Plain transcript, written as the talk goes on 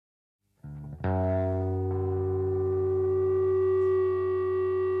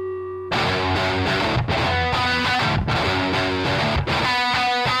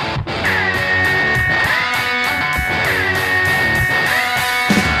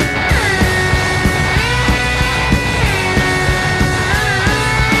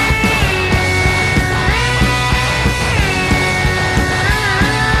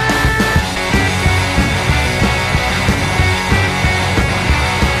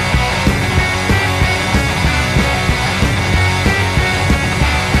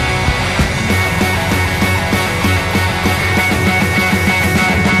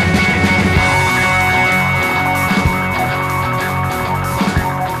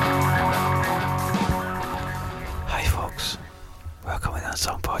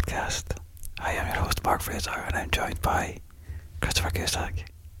acoustic.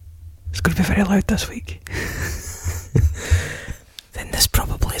 It's going to be very loud this week. Then this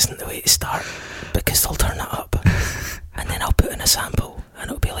probably isn't the way to start, because they'll turn it up. And then I'll put in a sample, and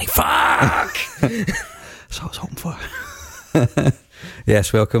it'll be like, fuck! That's what I was hoping for.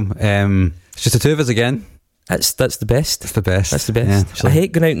 Yes, welcome. It's just the two of us again. That's the best. It's the best. That's the best. Yeah, I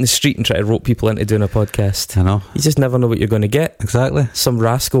hate going out in the street and trying to rope people into doing a podcast. I know. You just never know what you're going to get. Exactly. Some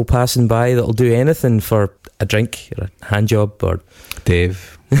rascal passing by that'll do anything for a drink or a hand job or...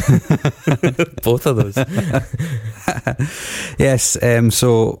 Dave. Both of those. Yes,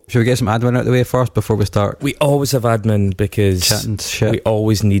 so should we get some admin out of the way first before we start? We always have admin because chatting shit. We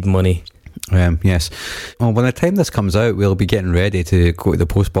always need money. Yes. Well, by the time this comes out, we'll be getting ready to go to the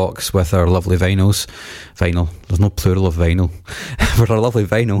post box with our lovely vinyls. Vinyl. There's no plural of vinyl. For our lovely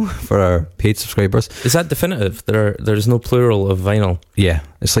vinyl for our paid subscribers. Is that definitive? There's no plural of vinyl? Yeah.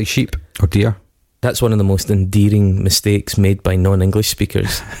 It's like sheep or deer. That's one of the most endearing mistakes made by non-English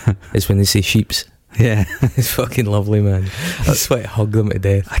speakers is when they say sheeps. Yeah. It's fucking lovely, man. That's why I hug them to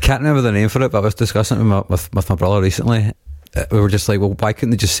death. I can't remember the name for it, but I was discussing it with my brother recently. We were just like, well, why couldn't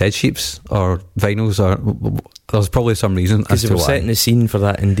they just said sheeps or vinyls? Or there's probably some reason as to why. Because we're setting the scene for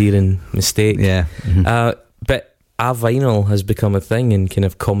that endearing mistake. Yeah. Mm-hmm. But a vinyl has become a thing in kind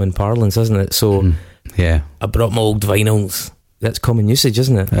of common parlance, hasn't it? So yeah, I brought my old vinyls. That's common usage,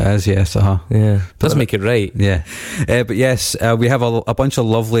 isn't it? It is, yes. Yeah, does make it right. Yeah. But yes, we have a bunch of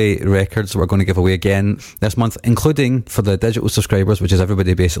lovely records that we're going to give away again this month, including for the digital subscribers, which is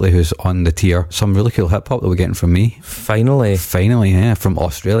everybody basically who's on the tier. Some really cool hip hop that we're getting from me. Finally, yeah, from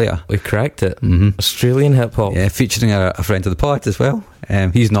Australia. We cracked it. Mm-hmm. Australian hip hop. Yeah, featuring a friend of the pod as well.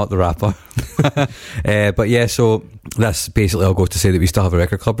 He's not the rapper. But yeah, so that's basically all goes to say that we still have a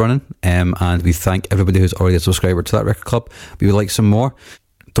record club running, and we thank everybody who's already a subscriber to that record club. We would like some more.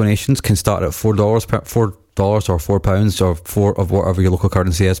 Donations can start at $4 or £4 or £4 of whatever your local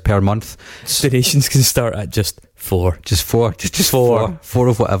currency is per month. Donations can start at just four. Just four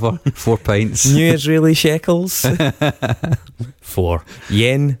of whatever. 4 pints. New Israeli shekels. 4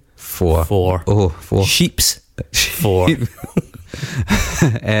 yen. 4. Oh, 4 sheeps. 4.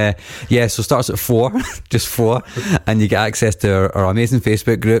 Yeah, so starts at 4, just 4, and you get access to our amazing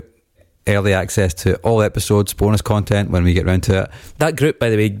Facebook group, early access to all episodes, bonus content when we get round to it. That group, by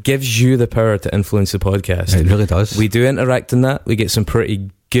the way, gives you the power to influence the podcast. It really does. We do interact in that. We get some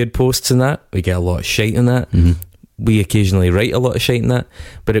pretty good posts in that. We get a lot of shite in that. Mm-hmm. We occasionally write a lot of shite in that,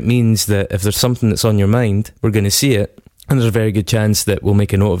 but it means that if there's something that's on your mind, we're going to see it. And there's a very good chance that we'll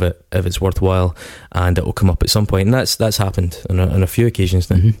make a note of it if it's worthwhile, and it will come up at some point. And that's happened on a few occasions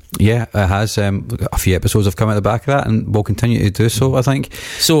now. Mm-hmm. Yeah, it has. A few episodes have come out the back of that, and we'll continue to do so, I think.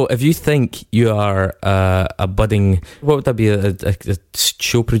 So if you think you are a budding... What would that be? A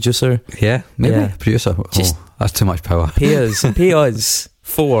show producer? Yeah, maybe. Yeah. Producer. That's too much power. Pay us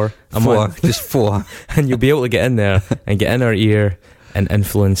 4 a month. Just 4. And you'll be able to get in there and get in our ear and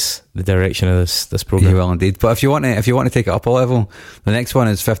influence the direction of this program. You will indeed. But if you want to take it up a level, the next one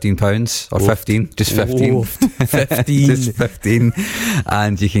is £15 or 15, just 15. 15. Just 15.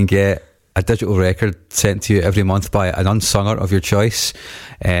 And you can get a digital record sent to you every month by an unsunger of your choice.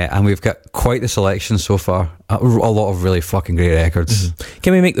 And we've got quite the selection so far. A lot of really fucking great records. Mm-hmm.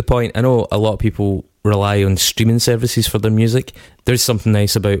 Can we make the point? I know a lot of people rely on streaming services for their music. There's something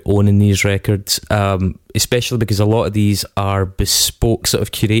nice about owning these records, especially because a lot of these are bespoke sort of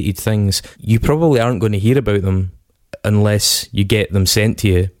curated things. You probably aren't going to hear about them unless you get them sent to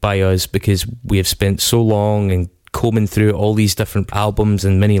you by us, because we have spent so long and combing through all these different albums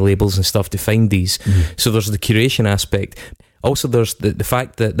and mini labels and stuff to find these. So there's the curation aspect. Also there's the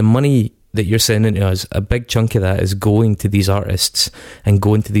fact that the money that you're sending to us, a big chunk of that is going to these artists and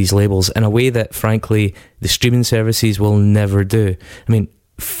going to these labels in a way that, frankly, the streaming services will never do. I mean,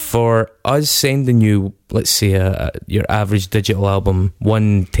 for us sending you, let's say, your average digital album,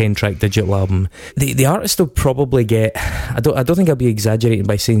 1 10-track digital album, the artist will probably get, I don't think I'll be exaggerating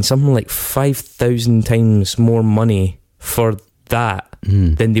by saying something like 5,000 times more money for that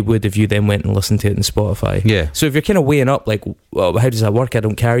than they would if you then went and listened to it in Spotify. Yeah. So if you're kind of weighing up, like, well, how does that work? I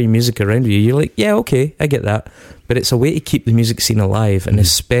don't carry music around with you. You're like, yeah, okay, I get that. But it's a way to keep the music scene alive, and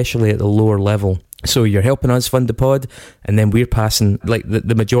especially at the lower level. So you're helping us fund the pod, and then we're passing, like,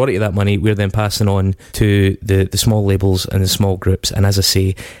 the majority of that money, we're then passing on to the small labels and the small groups. And as I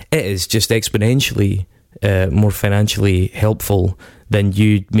say, it is just exponentially more financially helpful than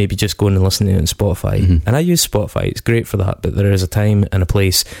you maybe just going and listening to it on Spotify. And I use Spotify, it's great for that, but there is a time and a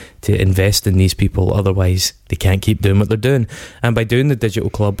place to invest in these people, otherwise they can't keep doing what they're doing. And by doing the digital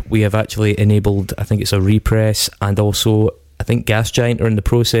club, we have actually enabled, I think it's a repress and also I think Gas Giant are in the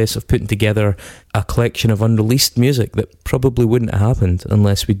process of putting together a collection of unreleased music that probably wouldn't have happened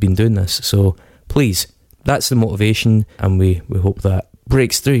unless we'd been doing this. So please, that's the motivation, and we hope that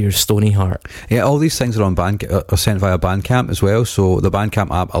breaks through your stony heart. Yeah, all these things are on are sent via Bandcamp as well. So the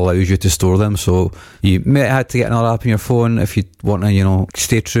Bandcamp app allows you to store them. So you may have to get another app on your phone if you want to,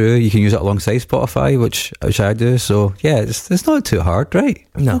 stay true. You can use it alongside Spotify, which I do. So yeah, it's not too hard, right?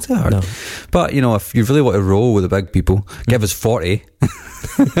 No, not too hard. No. But if you really want to roll with the big people, give us 40.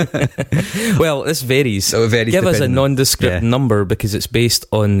 Well, this varies. So it varies. Give us a nondescript number because it's based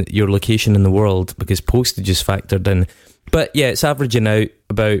on your location in the world, because postage is factored in. But yeah, it's averaging out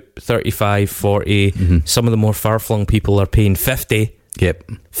about 35, 40. Mm-hmm. Some of the more far-flung people are paying 50.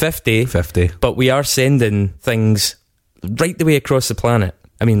 Yep. 50. But we are sending things right the way across the planet.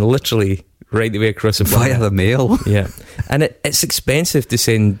 I mean, literally right the way across the planet. Via the mail. Yeah. And it's expensive to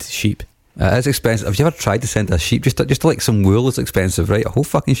send sheep. It's expensive. Have you ever tried to send a sheep? Just like some wool is expensive, right? A whole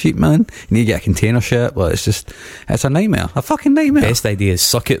fucking sheep, man. You need to get a container ship. Well, it's a nightmare. A fucking nightmare. Best idea is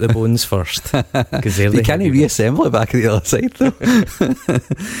suck out the bones first. You can't reassemble it back at the other side, though.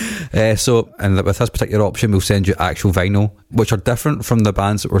 And with this particular option, we'll send you actual vinyl, which are different from the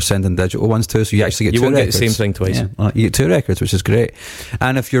bands that we're sending digital ones to. So you actually get two records. You won't get the same thing twice. Yeah, you get two records, which is great.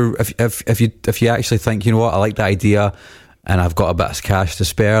 And if you actually think, you know what, I like the idea, and I've got a bit of cash to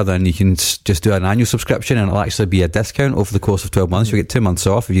spare, then you can just do an annual subscription, and it'll actually be a discount over the course of 12 months. You'll get 2 months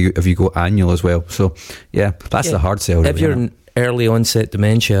off if you go annual as well. So yeah, that's the hard sell. If you're in early onset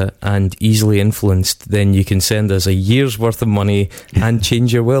dementia and easily influenced, then you can send us a year's worth of money and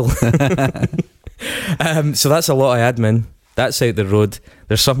change your will. So that's a lot of admin. That's out the road.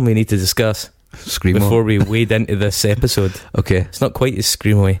 There's something we need to discuss Screamo. Before we wade into this episode. Okay. It's not quite as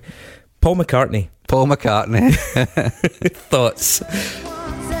screamo-y. Paul McCartney. Thoughts?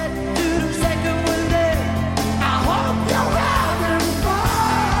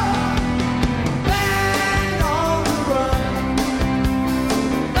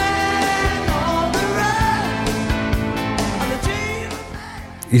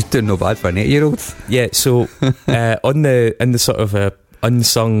 He's doing no bad for an 8-year-old. Yeah, so in the sort of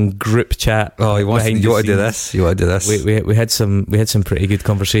unsung group chat. Oh, you want to do this? You want to do this? We had some pretty good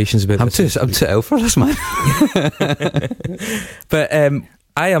conversations about this. I'm too ill for this, man. But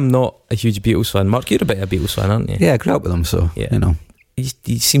I am not a huge Beatles fan. Mark, you're a bit of a Beatles fan, aren't you? Yeah, I grew up with them, so yeah.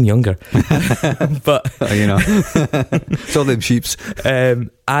 You seem younger. But it's all them sheeps.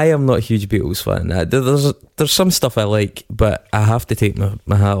 I am not a huge Beatles fan. There's some stuff I like, but I have to take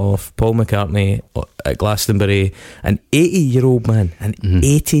my hat off. Paul McCartney at Glastonbury, an 80-year-old man,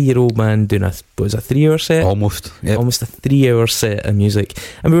 80-year-old man doing a 3-hour set? Almost a 3-hour set of music.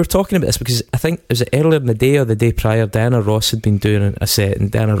 And we were talking about this because I think, was it earlier in the day or the day prior, Diana Ross had been doing a set,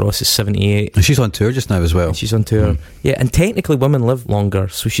 and Diana Ross is 78. And she's on tour just now as well. She's on tour. Yeah, and technically women live longer,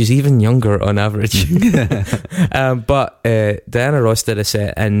 so she's even younger on average. But Diana Ross did a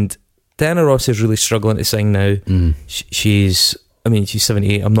set, and Diana Ross is really struggling to sing now. She's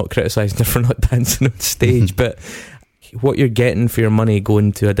 78. I'm not criticising her for not dancing on stage, but what you're getting for your money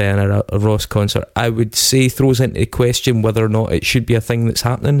going to a Diana Ross concert, I would say, throws into question whether or not it should be a thing that's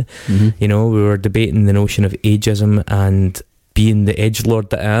happening. We were debating the notion of ageism, and being the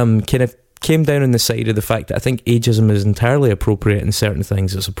edgelord that I am, kind of came down on the side of the fact that I think ageism is entirely appropriate in certain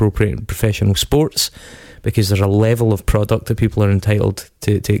things. It's appropriate in professional sports because there's a level of product that people are entitled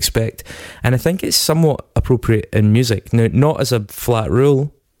to expect, and I think it's somewhat appropriate in music. Now, not as a flat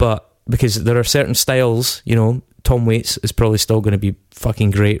rule, but because there are certain styles, Tom Waits is probably still going to be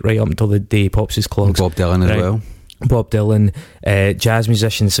fucking great right up until the day he pops his clogs. Bob Dylan as well. Bob Dylan, jazz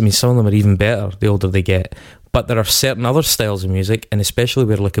musicians, some of them are even better the older they get. But there are certain other styles of music, and especially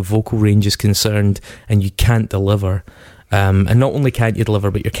where like a vocal range is concerned and you can't deliver. And not only can't you deliver,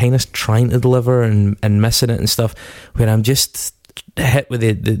 but you're kind of trying to deliver and missing it and stuff, where I'm just hit with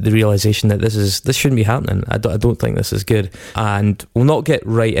the realisation that this shouldn't be happening. I don't think this is good. And we'll not get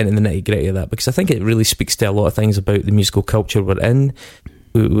right into the nitty-gritty of that, because I think it really speaks to a lot of things about the musical culture we're in.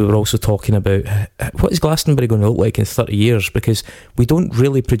 We were also talking about what is Glastonbury going to look like in 30 years, because we don't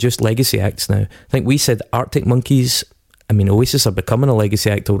really produce legacy acts now. I think we said Arctic Monkeys. Oasis are becoming a legacy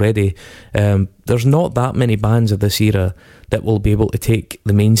act already. There's not that many bands of this era that will be able to take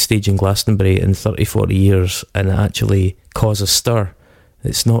the main stage in Glastonbury in 30, 40 years and actually cause a stir.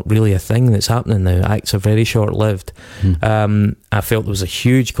 It's not really a thing that's happening now. Acts are very short-lived. I felt there was a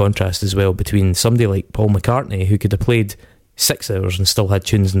huge contrast as well between somebody like Paul McCartney, who could have played 6 hours and still had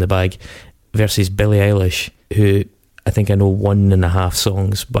tunes in the bag, versus Billie Eilish, who I think I know 1.5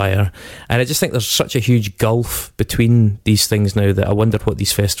 songs by her, and I just think there's such a huge gulf between these things now that I wonder what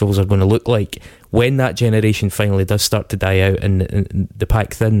these festivals are going to look like when that generation finally does start to die out and the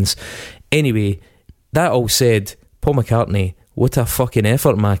pack thins. Anyway, that all said, Paul McCartney, what a fucking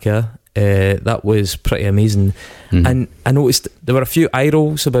effort, Macca. That was pretty amazing. And I noticed there were a few eye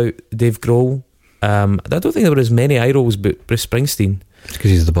rolls about Dave Grohl. I don't think there were as many eye rolls about Bruce Springsteen. It's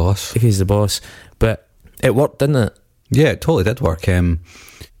because he's the boss. He's the boss. But it worked, didn't it? Yeah, it totally did work.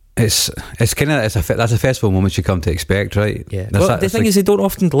 It's kind of that's a festival moment you come to expect, right? Yeah. Well, the thing is, they don't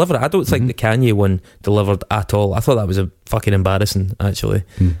often deliver it. I don't think the Kanye one delivered at all. I thought that was a fucking embarrassing, actually.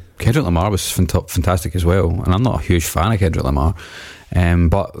 Kendrick Lamar was fantastic as well, and I'm not a huge fan of Kendrick Lamar.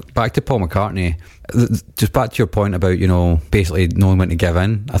 But back to Paul McCartney, just back to your point about, you know, basically knowing when to give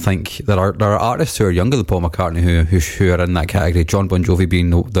in. I think there are artists who are younger than Paul McCartney who are in that category. John Bon Jovi being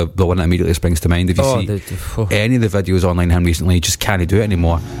the one that immediately springs to mind. If you see any of the videos online him recently, he just can't do it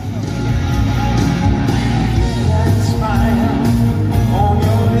anymore.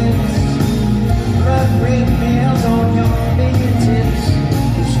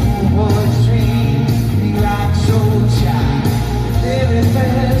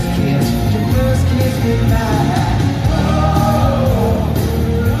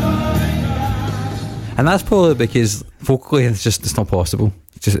 And that's probably because vocally it's not possible.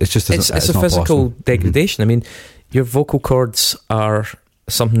 It's a physical degradation. I mean, your vocal cords are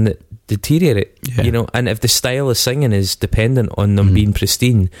something that deteriorate, you know, and if the style of singing is dependent on them being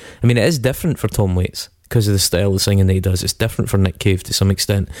pristine, I mean, it is different for Tom Waits because of the style of singing that he does. It's different for Nick Cave to some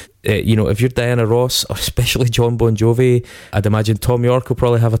extent. You know, if you're Diana Ross, or especially John Bon Jovi, I'd imagine Tom York will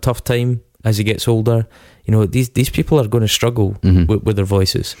probably have a tough time as he gets older. You know, these people are going to struggle with their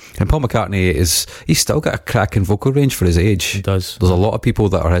voices. And Paul McCartney he's still got a cracking vocal range for his age. He does. There's a lot of people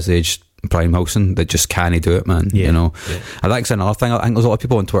that are his age, Brian Wilson, that just can't do it, man. You know, I think it's another thing. I think there's a lot of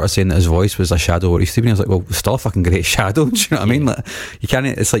people on Twitter saying that his voice was a shadow. Or Stephen, I was like, well, it's still a fucking great shadow. Do you know what I mean? Like, you can't.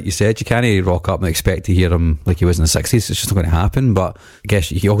 It's like you said, you can't rock up and expect to hear him like he was in the 60s. It's just not going to happen. But I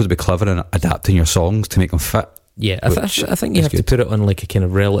guess you always be clever in adapting your songs to make them fit. Yeah, I think you have to put it on like a kind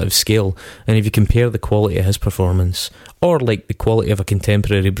of relative scale. And if you compare the quality of his performance, or like the quality of a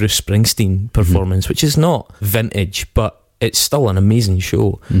contemporary Bruce Springsteen performance, which is not vintage, but it's still an amazing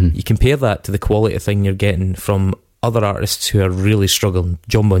show. You compare that to the quality of thing you're getting from other artists who are really struggling.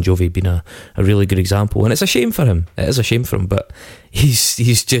 John Bon Jovi being a really good example, and it's a shame for him. It is a shame for him, but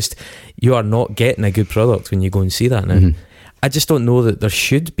he's just, you are not getting a good product when you go and see that now. I just don't know that there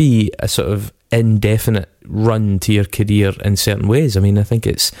should be a sort of indefinite run to your career in certain ways. I mean, I think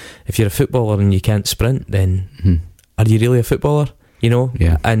it's, if you're a footballer and you can't sprint, then are you really a footballer? You know,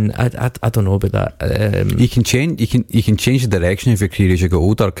 and I don't know about that. You can change the direction of your career as you get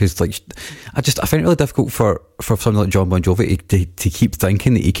older, because like I find it really difficult for somebody like John Bon Jovi to keep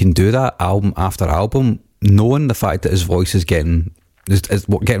thinking that he can do that album after album, knowing the fact that his voice is getting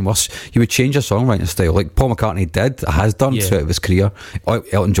worse. You would change your songwriting style, like Paul McCartney has done throughout his career.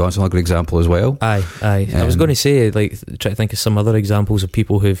 Elton John's a good example as well. Aye. I was going to say, like, try to think of some other examples of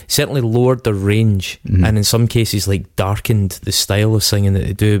people who've certainly lowered their range, and in some cases like darkened the style of singing that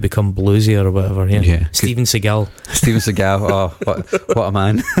they do, become bluesier or whatever. Steven Seagal. Oh, what a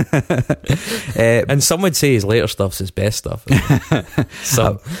man. And some would say his later stuff's his best stuff.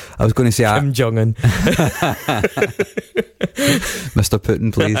 I was going to say Kim Jong-un. Mr.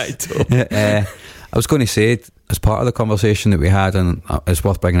 Putin, please. I was going to say, as part of the conversation that we had, and it's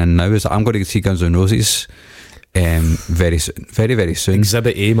worth bringing in now, is that I'm going to see Guns N' Roses very very soon.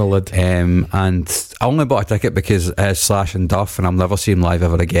 Exhibit A, my lad. And I only bought a ticket because it's Slash and Duff, and I'll never see him live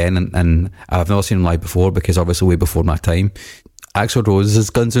ever again, and I've never seen him live before because obviously way before my time. Axl Rose's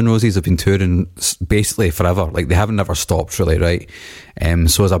Guns N' Roses have been touring basically forever. Like, they haven't never stopped, really, right?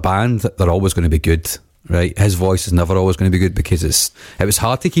 So as a band, they're always going to be good, right? His voice is never always going to be good because it was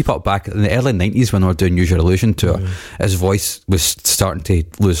hard to keep up back in the early 90s when they were doing Use Your Illusion tour. His voice was starting to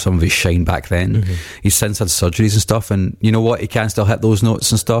lose some of his shine back then. He's since had surgeries and stuff, and you know what, he can still hit those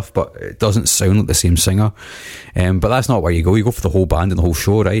notes and stuff, but it doesn't sound like the same singer. But that's not where you go for the whole band and the whole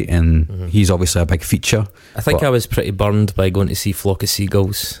show, right? And he's obviously a big feature. I think I was pretty burned by going to see Flock of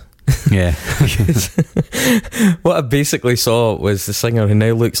Seagulls. Yeah. What I basically saw was the singer, who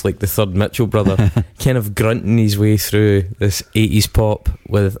now looks like the third Mitchell brother, kind of grunting his way through this 80s pop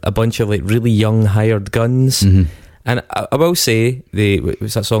with a bunch of like really young hired guns. And I will say,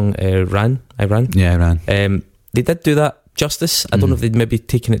 was that song Ran? I Ran? Yeah, I Ran. They did do that justice. I don't know if they'd maybe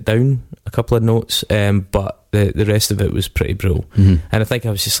taken it down a couple of notes, but the rest of it was pretty brutal. And I think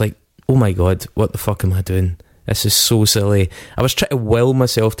I was just like, oh my god, what the fuck am I doing? this is so silly. I was trying to will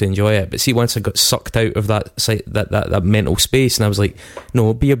myself to enjoy it, but see, once I got sucked out of that mental space, and I was like,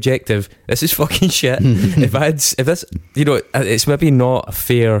 no, be objective, this is fucking shit. if this, you know, it's maybe not a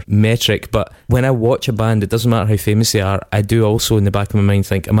fair metric, but when I watch a band, it doesn't matter how famous they are, I do also in the back of my mind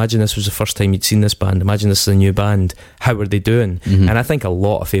think, imagine this was the first time you'd seen this band, imagine this is a new band, how are they doing? And I think a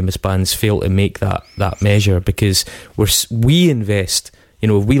lot of famous bands fail to make that measure, because we invest, you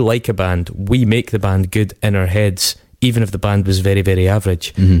know, if we like a band, we make the band good in our heads, even if the band was very, very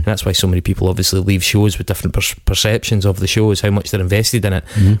average. And that's why so many people obviously leave shows with different perceptions of the shows, how much they're invested in it.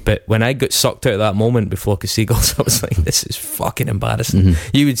 But when I got sucked out of that moment with Flock of Seagulls, I was like, this is fucking embarrassing.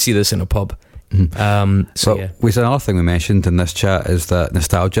 You would see this in a pub. Which another thing we mentioned in this chat is that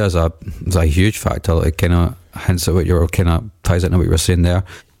nostalgia is a huge factor. Like, kind of hints at what you were, kind of ties into what you were saying there.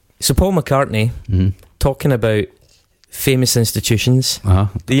 So Paul McCartney talking about famous institutions, the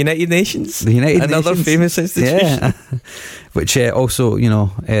United Nations, another famous institution. Yeah. Which also, you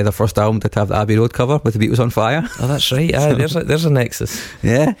know, the first album did have the Abbey Road cover with the Beatles on fire. Oh, that's right. There's a nexus.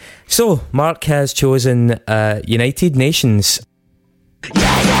 Yeah. So Mark has chosen United Nations.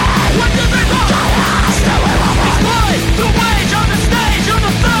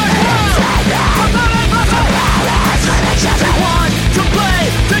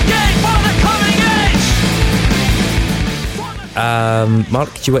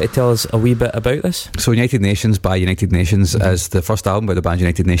 Mark, do you want to tell us a wee bit about this? So United Nations by United Nations is the first album by the band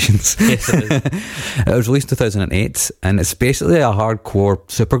United Nations. Yes, it is. It was released in 2008, and it's basically a hardcore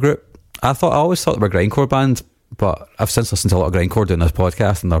supergroup. I always thought they were a grindcore band, but I've since listened to a lot of grindcore doing this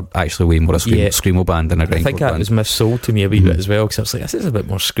podcast, and they're actually way more a screamo band than a grindcore band. I think that was missold to me a wee bit as well, because I was like, this is a bit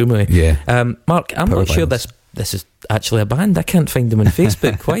more screamo. Yeah. Mark, I'm not sure this is actually a band. I can't find them on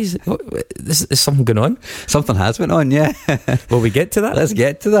Facebook. Why is it? Is something going on? Something has went on, yeah. Will we get to that? Let's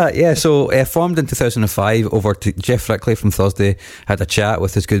get to that, yeah. So formed in 2005, over to Geoff Rickly from Thursday had a chat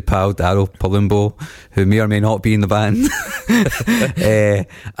with his good pal Daryl Palumbo, who may or may not be in the band,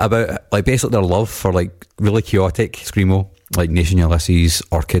 about like basically their love for like really chaotic screamo, like Nation Ulysses,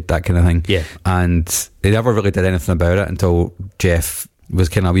 Orchid, that kind of thing. Yeah. And they never really did anything about it until Geoff was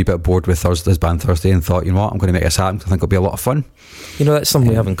kind of a wee bit bored with his band Thursday and thought, you know what, I'm going to make this happen because I think it'll be a lot of fun. You know, that's something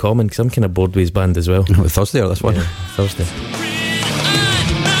we have in common, because I'm kind of bored with his band as well. With Thursday or this one? Yeah, Thursday.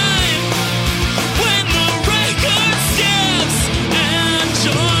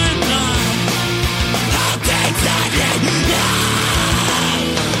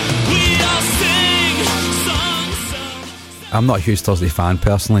 I'm not a huge Thursday fan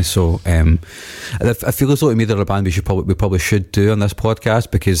personally, so I feel as though to me they're a band we probably should do on this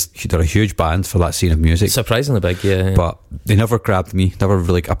podcast, because they're a huge band for that scene of music. Surprisingly big, yeah. But they never grabbed me, never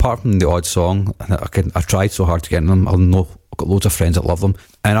really, apart from the odd song. I tried so hard to get in them. I've got loads of friends that love them,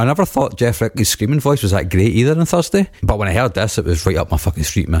 and I never thought Geoff Rickly's screaming voice was that great either on Thursday. But when I heard this, it was right up my fucking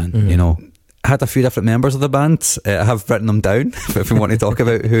street, man. You know, I had a few different members of the band. I have written them down if we want to talk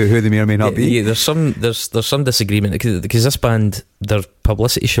about who they may or may not be. Yeah, there's some disagreement, because this band, their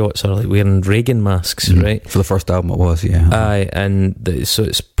publicity shots are like wearing Reagan masks, right? For the first album it was, yeah. Aye, and so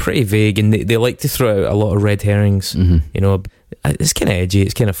it's pretty vague, and they like to throw out a lot of red herrings. You know, it's kind of edgy,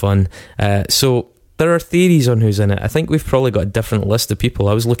 it's kind of fun. So there are theories on who's in it. I think we've probably got a different list of people.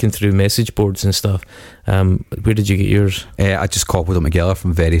 I was looking through message boards and stuff. Where did you get yours? I just cobbled them together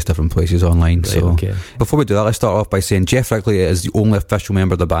from various different places online. Right, okay. Before we do that, let's start off by saying Geoff Rickly is the only official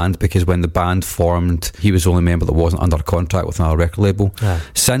member of the band, because when the band formed, he was the only member that wasn't under contract with another record label.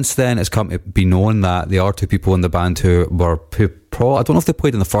 Since then, it's come to be known that there are two people in the band who I don't know if they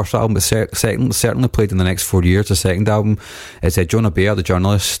played in the first album, but certainly played in the next 4 years. The second album is Jonah, the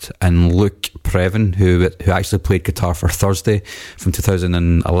journalist, and Luke Previn, who actually played guitar for Thursday from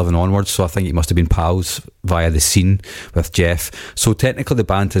 2011 onwards. So I think he must have been pals via the scene with Geoff. So technically the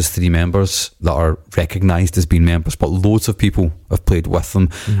band has 3 members that are recognised as being members, but loads of people have played with them.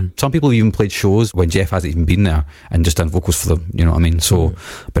 Some people have even played shows when Geoff hasn't even been there and just done vocals for them, you know what I mean? So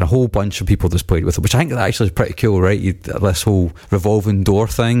been a whole bunch of people that's played with them, which I think that actually is pretty cool, right? This whole revolving door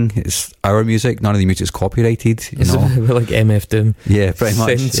thing, it's our music, none of the music's copyrighted, you know. We're like MF Doom. Yeah, pretty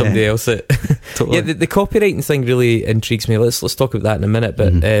much. Send somebody else it. Totally. Yeah, the copywriting thing really intrigues me. Let's talk about that in a minute,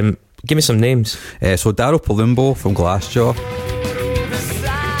 but give me some names. So Daryl Palumbo from Glassjaw.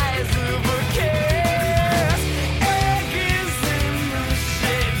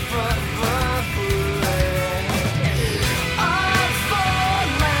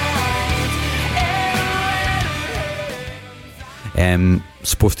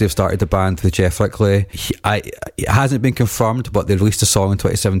 Supposed to have started the band with Geoff Rickly. It hasn't been confirmed, but they released a song in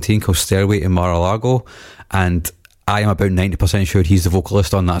 2017 called Stairway in Mar-a-Lago, and I am about 90% sure he's the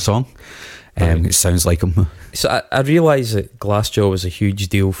vocalist on that song. It sounds like him. So I realise that Glassjaw was a huge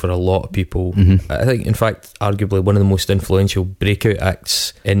deal for a lot of people. I think, in fact, arguably one of the most influential breakout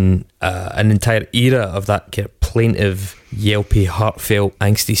acts in an entire era of that kind of plaintive, yelpy, heartfelt,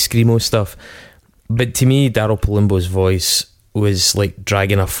 angsty screamo stuff. But to me, Daryl Palumbo's voice was like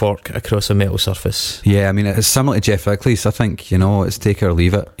dragging a fork across a metal surface. Yeah, I mean, it's similar to Geoff Rickly's. I think, it's take it or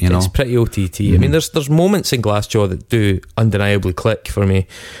leave it, It's pretty OTT. I mean, there's moments in Glassjaw that do undeniably click for me,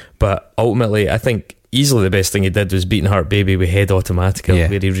 but ultimately I think easily the best thing he did was Beating Heart Baby with Head Automatica,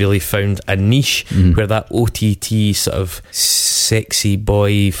 where he really found a niche where that OTT sort of sexy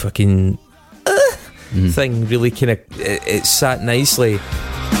boy fucking thing really kind of it sat nicely. You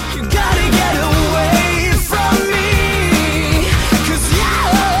gotta get away from me, 'cause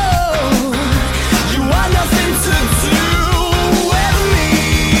you want nothing to do with me.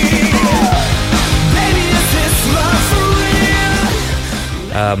 Baby, is this love for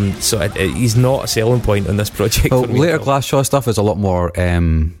real? So he's not a selling point on this project. Well, for me later Glassjaw stuff is a lot more,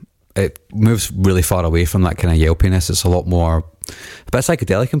 it moves really far away from that kind of yelpiness. It's a lot more, a bit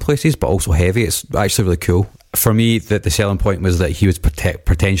psychedelic in places, but also heavy. It's actually really cool. For me, the selling point was that he was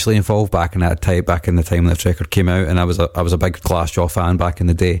potentially involved back in the time this record came out, and I was a big Glassjaw fan back in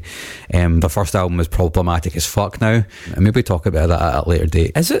the day. The first album is problematic as fuck now, and maybe we talk about that at a later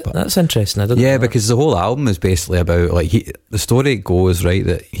date. Is it? That's interesting. I didn't know that. Because the whole album is basically about, like, the story goes, right,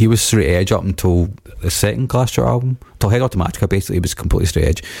 that he was straight edge up until the second Glassjaw album, till Head Automatica. Basically, he was completely straight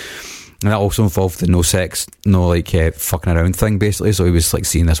edge. And that also involved the no sex, no like fucking around thing, basically. So he was like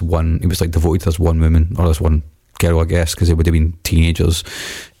seeing this one, he was like devoted to this one woman, or this one girl, I guess, because they would have been teenagers.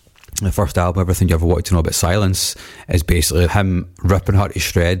 The first album, Everything You Ever Wanted to Know About Silence, is basically him ripping her to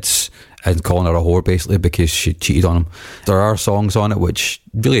shreds and calling her a whore, basically, because she cheated on him. There are songs on it which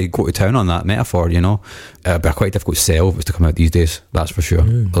really go to town on that metaphor, It'd be quite difficult to sell if it was to come out these days, that's for sure.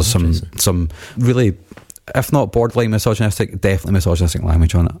 There's some really, if not borderline misogynistic, definitely misogynistic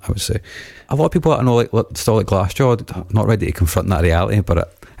language on it, I would say. A lot of people I know still like Glassjaw, not ready to confront that reality, but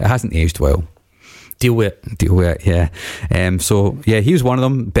it hasn't aged well. Deal with it, yeah. So he was one of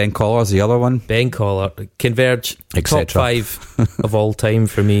them. Ben Collar's the other one. Ben Collar, Converge, top 5 of all time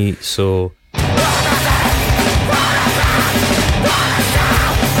for me. So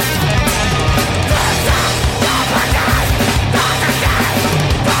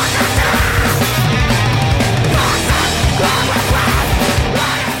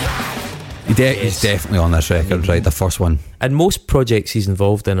he's definitely on this record, right? The first one. And most projects he's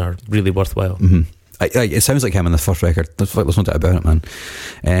involved in are really worthwhile. It sounds like him in the first record. There's no doubt about it,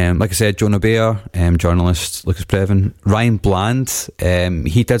 man. Like I said, Jonah Bayer, journalist, Lukas Previn, Ryan Bland,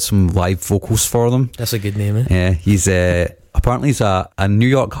 he did some live vocals for them. That's a good name, eh? Yeah, he's apparently he's a New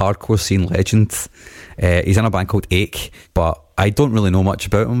York hardcore scene legend. He's in a band called Ache, but I don't really know much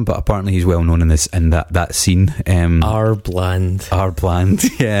about him, but apparently he's well known in that scene. R. Bland,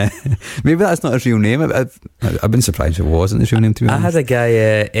 yeah. Maybe that's not his real name. I've been surprised if it wasn't his real name, to be honest. I had a guy,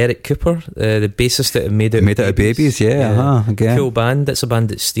 Eric Cooper, the bassist that Made It Out of Babies, yeah. Okay. Cool band. That's a band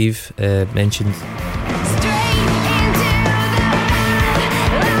that Steve mentioned.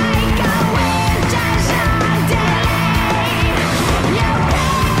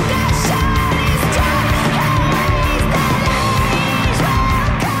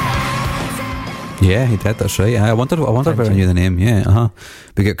 Yeah, he did, that's right. I wonder if I knew the name. Yeah,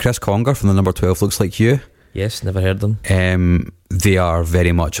 We got Chris Conger from the Number 12 Looks Like You. Yes, never heard them. They are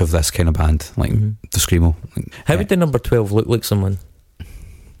very much of this kind of band, like the screamo. How would the Number 12 look like someone? I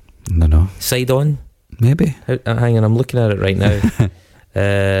don't know. Side on? Maybe. Hang on, I'm looking at it right now.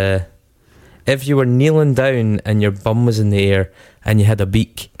 If you were kneeling down and your bum was in the air and you had a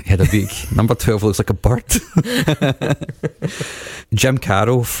beak. Number 12 looks like a bird. Jim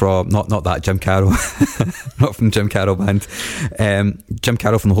Carroll from, not that Jim Carroll, not from Jim Carroll Band. Jim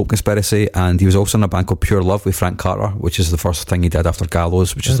Carroll from The Hope Conspiracy, and he was also in a band called Pure Love with Frank Carter, which is the first thing he did after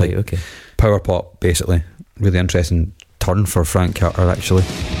Gallows, which is power pop, basically. Really interesting turn for Frank Carter, actually.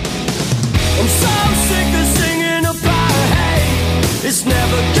 I'm so sick of singing about hate. It's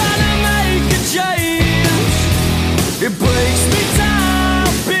never gonna make a change. It breaks me down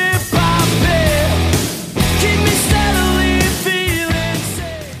bit by bit. Keep me steadily feeling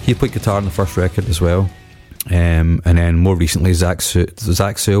sick. He played guitar on the first record as well. And then more recently, Zach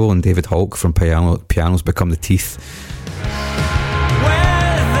Sewell and David Hulk from Pianos Become the Teeth.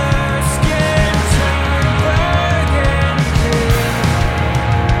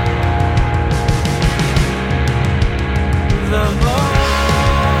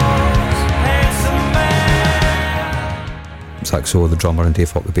 Zach Sewell, the drummer, and Dave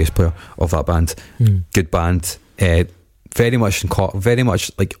Hulk, the bass player of that band. Good band. very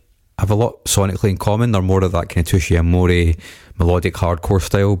much like have a lot sonically in common. They're more of that kind of Tushy Amore melodic hardcore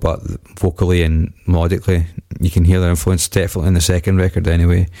style, but vocally and melodically you can hear their influence definitely in the second record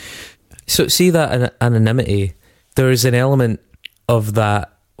anyway. So see that anonymity, there is an element of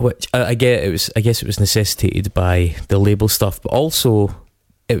that which I guess it was necessitated by the label stuff, but also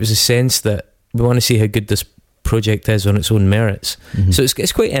it was a sense that we want to see how good this project is on its own merits. So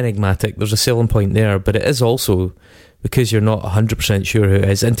it's quite enigmatic. There's a selling point there, but it is also because you're not 100% sure who it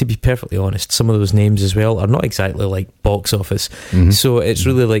is. And to be perfectly honest, some of those names as well are not exactly like box office. So it's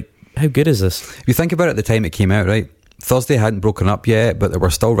really like, how good is this? If you think about it at the time it came out, right? Thursday hadn't broken up yet, but they were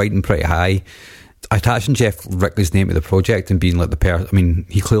still riding pretty high. Attaching Geoff Rickly's name to the project and being like the person, I mean,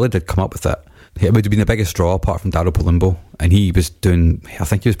 he clearly did come up with it. It would have been the biggest draw apart from Daryl Palumbo, and he was doing, I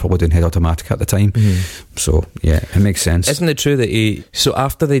think he was probably doing Head Automatic at the time. So yeah, it makes sense. Isn't it true that so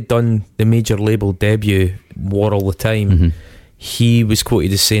after they'd done the major label debut War All the Time, he was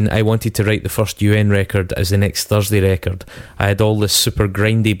quoted as saying, I wanted to write the first UN record as the next Thursday record. I had all this super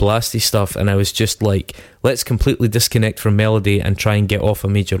grindy blasty stuff, and I was just like, let's completely disconnect from melody and try and get off a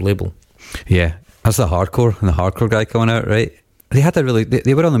major label. Yeah, that's the hardcore guy coming out, right?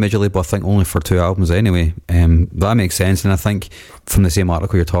 They were on the major label, I think, only for 2 albums anyway. That makes sense. And I think from the same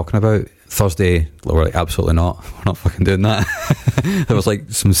article you're talking about, Thursday, they were like, absolutely not. We're not fucking doing that. There was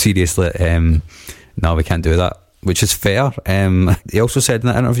like some serious, no, we can't do that, which is fair. He also said in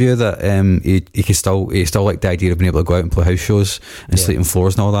that interview that he still liked the idea of being able to go out and play house shows and sleep on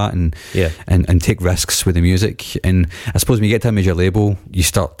floors and all that, and take risks with the music. And I suppose when you get to a major label, you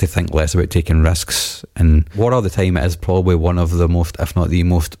start to think less about taking risks. And War All the Time is probably one of the most, if not the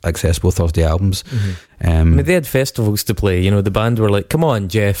most, accessible Thursday albums. I mean, they had festivals to play. You know, the band were like, come on,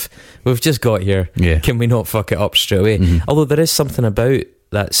 Geoff, we've just got here. Can we not fuck it up straight away? Although there is something about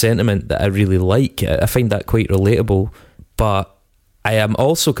that sentiment that I really like. I find that quite relatable, but I am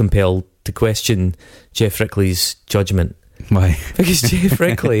also compelled to question Geoff Rickly's judgment. Why? Because Geoff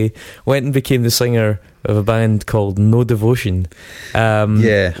Rickly went and became the singer of a band called No Devotion,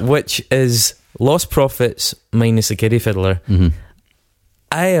 which is Lost Prophets minus the kiddie fiddler.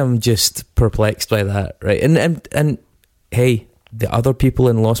 I am just perplexed by that, right? And hey, the other people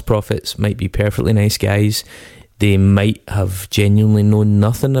in Lost Prophets might be perfectly nice guys. They might have genuinely known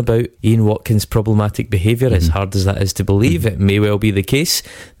nothing about Ian Watkins' problematic behaviour, as hard as that is to believe. It may well be the case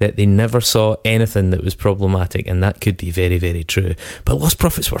that they never saw anything that was problematic, and that could be very, very true. But Lost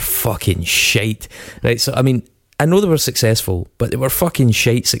Prophets were fucking shite, right? So, I mean, I know they were successful, but they were fucking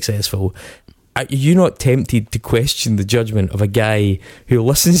shite successful. Are you not tempted to question the judgment of a guy who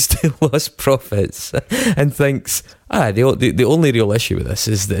listens to Lost Prophets and thinks, the only real issue with this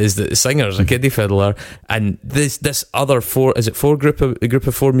is that the singer's a kiddie fiddler, and this other a group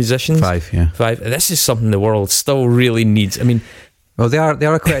of 4 musicians? 5, yeah. 5. This is something the world still really needs. I mean, well, they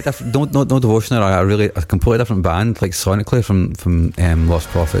are quite a different. No Devotion are a completely different band, like sonically from Lost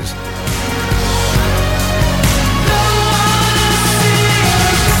Prophets.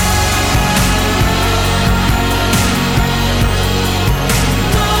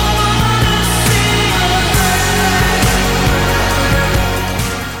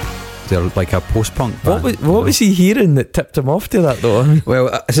 They're like a post-punk band. What was he hearing that tipped him off to that, though?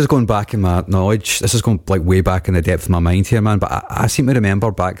 Well, this is going back in my knowledge. This is going like way back in the depth of my mind here, man. But I seem to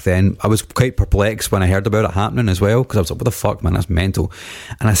remember back then, I was quite perplexed when I heard about it happening as well, because I was like, what the fuck, man, that's mental.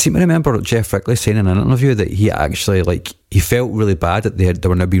 And I seem to remember Geoff Rickly saying in an interview that he actually, like, he felt really bad that they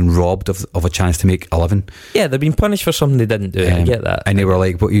were now being robbed of a chance to make a living. Yeah, they've been punished for something they didn't do. I get that. And they were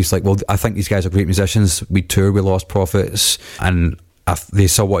like, but he's like, well, I think these guys are great musicians. We tour with Lost Prophets, and they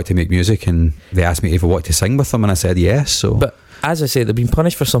still wanted to make music, and they asked me if I wanted to sing with them, and I said yes. So, but as I say, they've been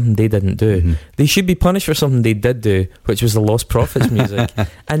punished for something they didn't do. They should be punished for something they did do, which was the Lost Prophets music.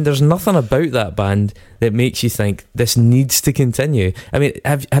 And there's nothing about that band that makes you think this needs to continue. I mean,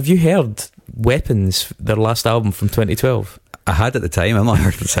 have you heard Weapons, their last album from 2012? I had at the time. I've not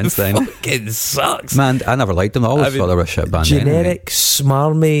heard it since then. Fucking sucks, man. I never liked them. I always thought they were a shit band. Generic, anyway.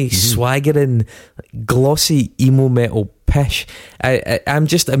 smarmy, swaggering, glossy emo metal pish. I'm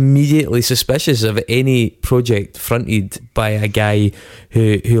just immediately suspicious of any project fronted by a guy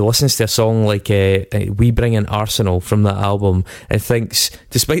who listens to a song like We Bring in Arsenal from that album and thinks,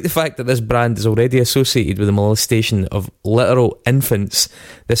 despite the fact that this brand is already associated with the molestation of literal infants,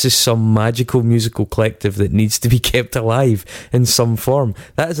 this is some magical musical collective that needs to be kept alive in some form.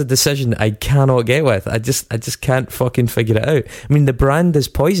 That is a decision I cannot get with. I just can't fucking figure it out. I mean, the brand is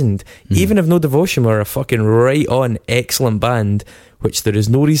poisoned. Even if No Devotion were a fucking right on excellent band, which there is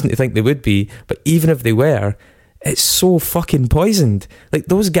no reason to think they would be, but even if they were, it's so fucking poisoned. Like,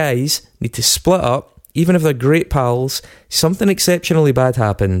 those guys need to split up even if they're great pals, something exceptionally bad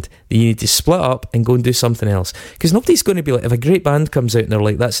happened, that you need to split up and go and do something else. Because nobody's going to be like, if a great band comes out and they're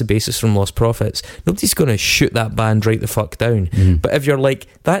like, that's the basis from Lost Prophets, nobody's going to shoot that band right the fuck down. But if you're like,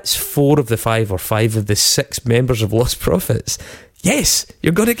 that's 4 of the 5 or 5 of the 6 members of Lost Prophets, yes,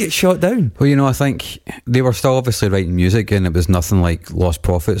 you're going to get shot down. Well, you know, I think they were still obviously writing music, and it was nothing like Lost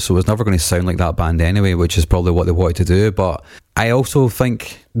Prophets, so it was never going to sound like that band anyway, which is probably what they wanted to do. But I also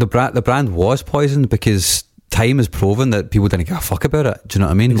think the brand was poisoned because time has proven that people didn't give a fuck about it. Do you know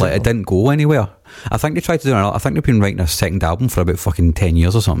what I mean? Exactly. Like, it didn't go anywhere. I think they tried to do it. I think they've been writing a second album for about fucking 10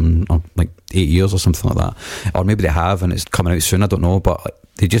 years or something, or like 8 years or something like that. Or maybe they have and it's coming out soon, I don't know, but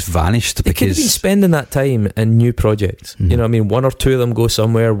they just vanished. They could have been spending that time in new projects. You know what I mean? 1 or 2 of them go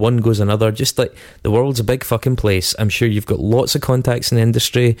somewhere, 1 goes another. Just like, the world's a big fucking place. I'm sure you've got lots of contacts in the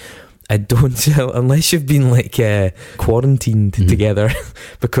industry. I don't, unless you've been like quarantined together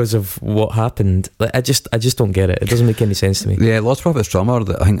because of what happened. Like, I just don't get it. It doesn't make any sense to me. Yeah, Lost Prophets drummer,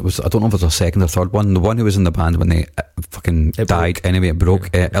 I think it was, I don't know if it was a second or third one, the one who was in the band when they fucking died. Anyway, it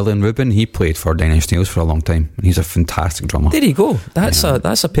broke. Ilan Rubin, he played for Nine Inch Nails for a long time, and he's a fantastic drummer. There you go. That's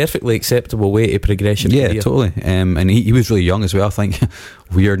a perfectly acceptable way to progress your career. Totally. And he was really young as well. I think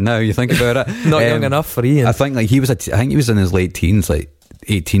weird now you think about it. Not young enough for Ian. I think like he was in his late teens, like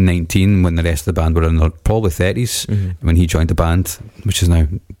 18, 19, when the rest of the band were in their probably 30s when he joined the band, which is now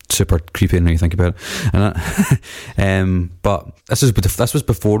super creepy when you think about it. But this was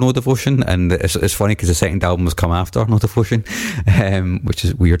before No Devotion, and it's funny because the second album was come after No Devotion, which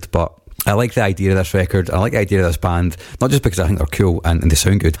is weird. But I like the idea of this record. I like the idea of this band, not just because I think they're cool and they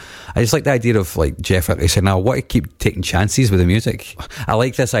sound good. I just like the idea of like Geoff Rickly saying, I want to keep taking chances with the music. I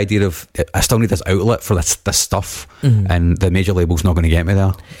like this idea of, I still need this outlet for this stuff, and the major label's not going to get me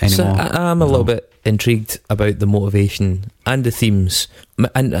there anymore. So I'm a little bit intrigued about the motivation and the themes,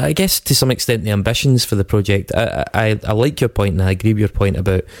 and I guess to some extent the ambitions for the project. I like your point, and I agree with your point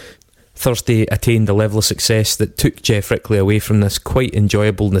about Thursday attained a level of success that took Geoff Rickly away from this quite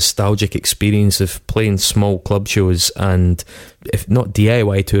enjoyable, nostalgic experience of playing small club shows and, if not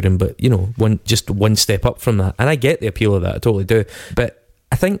DIY touring, but, you know, one step up from that. And I get the appeal of that, I totally do. But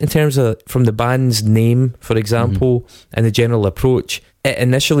I think in terms of, from the band's name, for example, and the general approach, it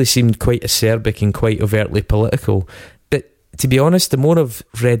initially seemed quite acerbic and quite overtly political. But to be honest, the more I've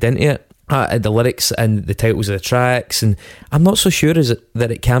read into it, the lyrics and the titles of the tracks, and I'm not so sure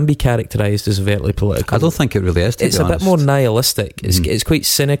that it can be characterised as overtly political. I don't think it really is, to it's be a honest. Bit more nihilistic. It's quite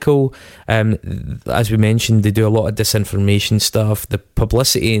cynical. As we mentioned, they do a lot of disinformation stuff. The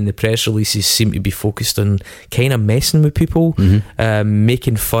publicity and the press releases seem to be focused on kind of messing with people,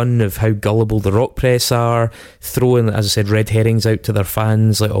 making fun of how gullible the rock press are, throwing, as I said, red herrings out to their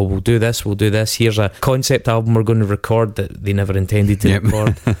fans, like, oh, we'll do this, here's a concept album we're going to record that they never intended to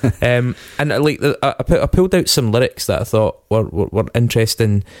record. And like, I pulled out some lyrics that I thought were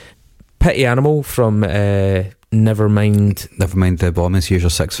interesting. Petty Animal from Nevermind the Bombings, here's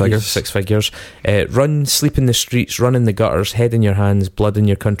your 6 figures. 6 figures. Run, sleep in the streets, run in the gutters, head in your hands, blood in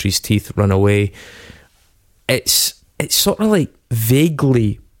your country's teeth, run away. It's sort of like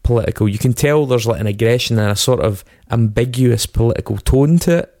vaguely political. You can tell there's like an aggression and a sort of ambiguous political tone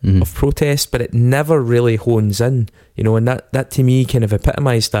to it, of protest, but it never really hones in, you know, and that to me kind of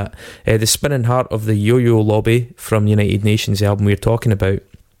epitomised that. The Spinning Heart of the Yo-Yo Lobby from United Nations, the album we were talking about.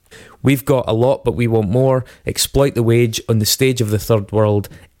 We've got a lot, but we want more. Exploit the wage on the stage of the third world.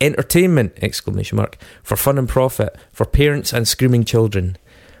 Entertainment, ! For fun and profit, for parents and screaming children.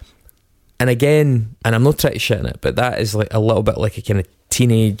 And again, and I'm not trying to shit on it, but that is like a little bit like a kind of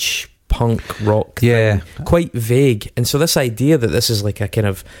teenage punk rock thing. Quite vague. And so this idea that this is like a kind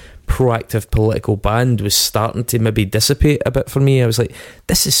of proactive political band was starting to maybe dissipate a bit for me. I was like,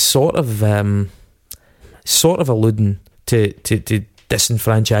 this is sort of alluding to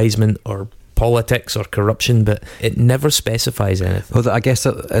disenfranchisement or politics or corruption, but it never specifies anything. Well, I guess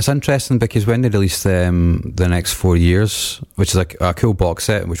it's interesting because when they released the next 4 years, which is like a cool box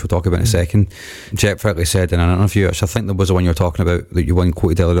set, which we'll talk about in a second, Geoff Rickly said in an interview, which I think that was the one you were talking about, that you one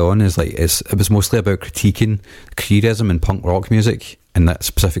quoted earlier on, is like it was mostly about critiquing careerism in punk rock music and that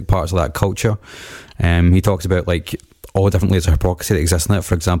specific parts of that culture. He talks about like all different layers of hypocrisy that exist in it.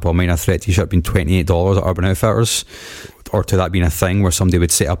 For example, a Minor Threat t-shirt being $28 at Urban Outfitters, or to that being a thing where somebody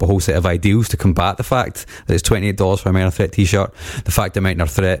would set up a whole set of ideals to combat the fact that it's $28 for a Minor Threat t-shirt, the fact that Minor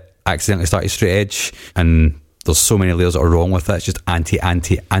Threat accidentally started straight edge, and there's so many layers that are wrong with it. It's just anti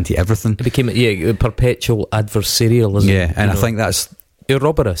everything. It became a perpetual adversarialism. Yeah, and I think that's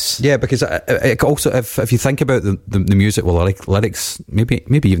Ouroboros. Yeah, because it also, if you think about the music, well, lyrics, maybe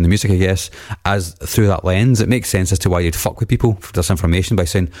even the music, I guess, as through that lens, it makes sense as to why you'd fuck with people for this information by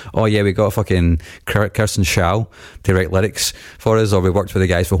saying, oh yeah, we got a fucking Kirsten Shaw to write lyrics for us, or we worked with the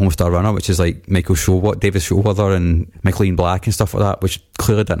guys for Homestar Runner, which is like David Showalter and Michael Ian Black and stuff like that, which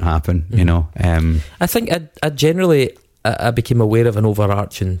clearly didn't happen, you know. I think I generally became aware of an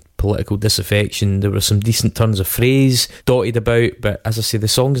overarching political disaffection. There were some decent turns of phrase dotted about, but as I say, the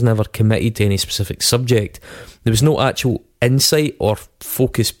songs never committed to any specific subject. There was no actual insight or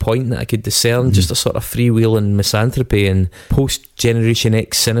focus point that I could discern, just a sort of freewheeling misanthropy and post-Generation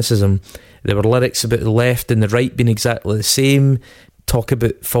X cynicism. There were lyrics about the left and the right being exactly the same, talk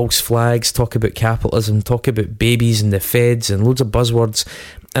about false flags, talk about capitalism, talk about babies and the feds and loads of buzzwords.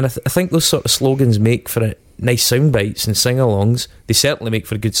 And I think those sort of slogans make for nice sound bites and sing-alongs. They certainly make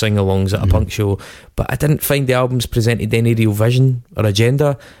for good sing-alongs at a punk show, but I didn't find the albums presented any real vision or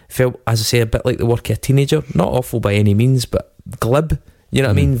agenda. Felt, as I say, a bit like the work of a teenager. Not awful by any means, but glib, you know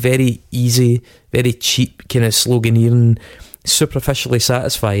what I mean? Very easy, very cheap kind of sloganeering, superficially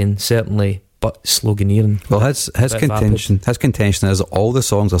satisfying, certainly, but sloganeering. Well, his contention is all the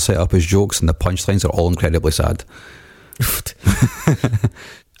songs are set up as jokes and the punchlines are all incredibly sad.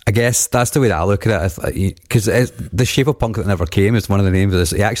 I guess that's the way that I look at it, because The Shape of Punk That Never Came is one of the names of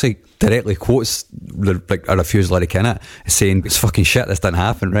this. He actually directly quotes a refused lyric in it, saying it's fucking shit, this didn't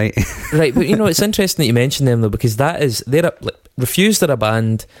happen, right? Right, but you know, it's interesting that you mention them though, because Refused are a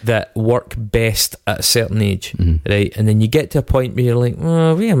band that work best at a certain age, right? And then you get to a point where you're like,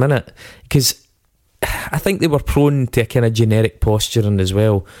 oh, wait a minute, because I think they were prone to a kind of generic posturing as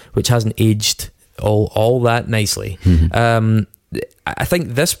well, which hasn't aged all that nicely. I think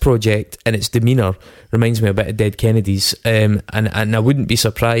this project and its demeanour reminds me a bit of Dead Kennedys, and I wouldn't be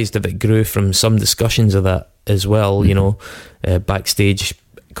surprised if it grew from some discussions of that as well, you know, backstage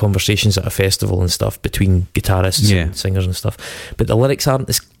conversations at a festival and stuff between guitarists and singers and stuff. But the lyrics aren't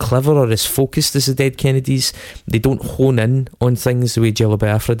as clever or as focused as the Dead Kennedys. They don't hone in on things the way Jello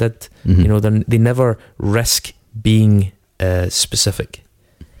Biafra did. You know, they never risk being specific.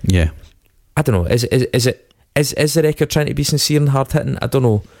 Yeah, I don't know. Is the record trying to be sincere and hard hitting? I don't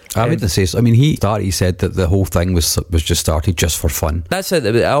know. I wouldn't say so. I mean, he said that the whole thing was just started just for fun. That's it.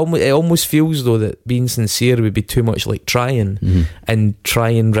 It almost feels though that being sincere would be too much like trying, and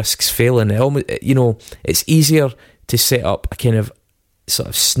trying risks failing. It almost, you know, it's easier to set up a kind of sort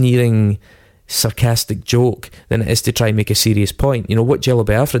of sneering, sarcastic joke than it is to try and make a serious point. You know, what Jello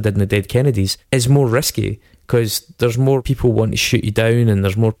Biafra did in the Dead Kennedys is more risky, because there's more people wanting to shoot you down, and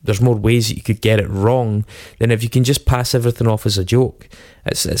there's more ways that you could get it wrong than if you can just pass everything off as a joke.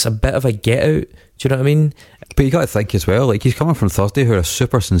 It's a bit of a get out. Do you know what I mean? But you got to think as well, like, he's coming from Thursday, who are a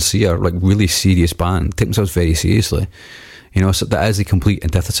super sincere, like really serious band, take themselves very seriously. You know, so that is the complete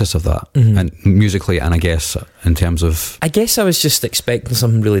antithesis of that, and musically, and I guess in terms of... I guess I was just expecting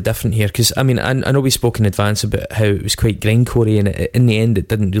something really different here, because I mean, I know we spoke in advance about how it was quite grindcore-y, and in the end it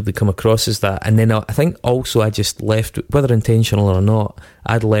didn't really come across as that. And then I think also I just left, whether intentional or not,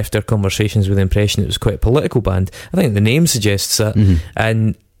 I'd left our conversations with the impression it was quite a political band. I think the name suggests that,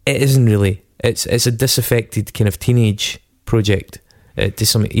 and it isn't really. It's a disaffected kind of teenage project to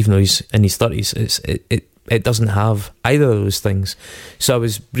some, even though he's in his 30s. It doesn't have either of those things. So I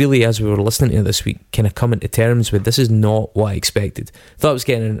was really, as we were listening to it this week, kind of coming to terms with, this is not what I expected. Thought I was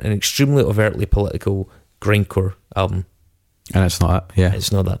getting an extremely overtly political grindcore album. And it's not it, yeah.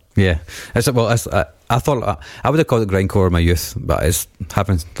 It's not that. Yeah. I thought I would have called it grindcore in my youth, but it's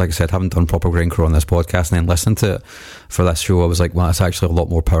haven't done proper grindcore on this podcast and then listened to it for this show. I was like, well, it's actually a lot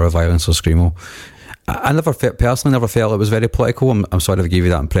more power violence or screamo. I personally never felt it was very political. I'm sorry if I gave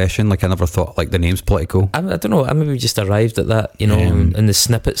you that impression. Like, I never thought like the name's political. I don't know, I maybe just arrived at that, you know, in the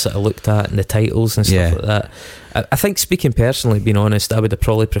snippets that I looked at and the titles and stuff like that. I think, speaking personally, being honest, I would have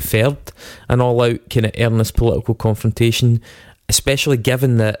probably preferred an all-out kind of earnest political confrontation, especially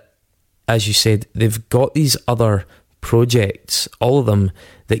given that, as you said, they've got these other projects, all of them,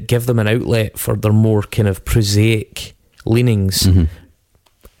 that give them an outlet for their more kind of prosaic leanings.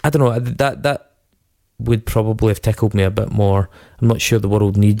 I don't know, that would probably have tickled me a bit more. I'm not sure the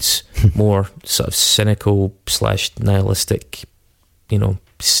world needs more sort of cynical / nihilistic, you know,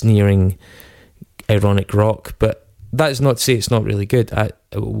 sneering, ironic rock. But that is not to say it's not really good.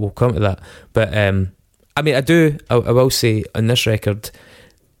 We'll come to that. But I mean, I will say on this record,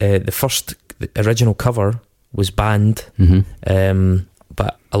 the original cover was banned,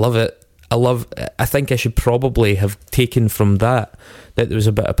 but I love it. I think I should probably have taken from that there was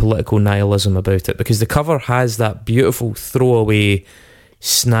a bit of political nihilism about it, because the cover has that beautiful throwaway,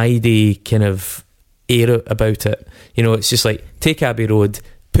 snidey kind of air about it. You know, it's just like, take Abbey Road,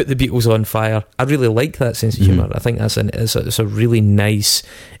 put the Beatles on fire. I really like that sense of humour. I think it's a really nice,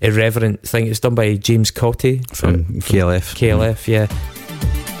 irreverent thing. It's done by James Cotty from KLF. KLF, yeah.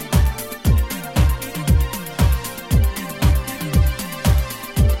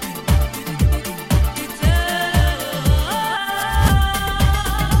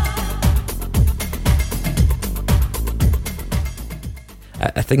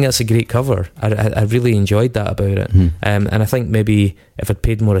 I think that's a great cover. I really enjoyed that about it. And I think maybe if I'd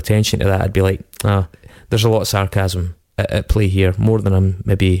paid more attention to that, I'd be like, there's a lot of sarcasm at play here, more than I'm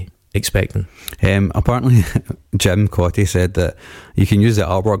maybe expecting. Apparently, Jim Cotty said that you can use the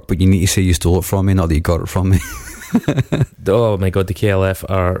artwork, but you need to say you stole it from me, not that you got it from me. Oh my god, the KLF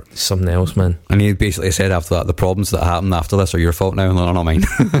are something else, man. And he basically said after that, the problems that happened after this are your fault now, and they're not mine.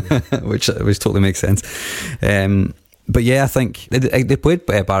 which totally makes sense. But yeah, I think they played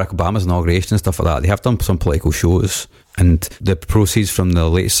Barack Obama's inauguration and stuff like that. They have done some political shows, and the proceeds from the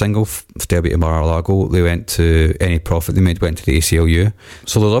latest single, Stairway to Mar-a-lago, they went to, any profit they made went to the ACLU.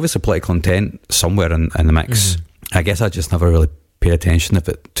 So there's obviously political intent somewhere in the mix. I guess I just never really paid attention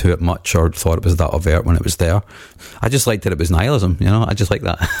to it much, or thought it was that overt when it was there. I just liked that it was nihilism, you know. I just like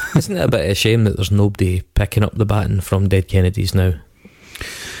that. Isn't it a bit of a shame that there's nobody picking up the baton from Dead Kennedys now?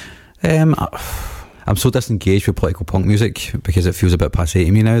 I'm so disengaged with political punk music because it feels a bit passé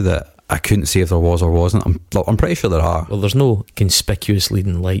to me now that I couldn't say if there was or wasn't. I'm pretty sure there are. Well, there's no conspicuous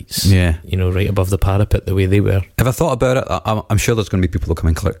leading lights, yeah, you know, right above the parapet the way they were. If I thought about it, I'm sure there's going to be people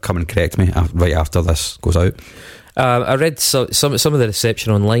that come and correct me right after this goes out. I read some of the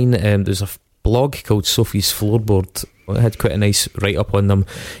reception online. There's a blog called Sophie's Floorboard. It had quite a nice write-up on them.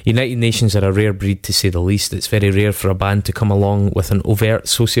 United Nations are a rare breed, to say the least. It's very rare for a band to come along with an overt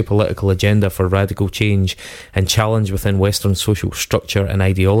socio-political agenda for radical change and challenge within Western social structure and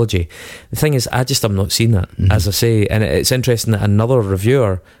ideology. The thing is, I'm not seeing that, as I say, and it's interesting that another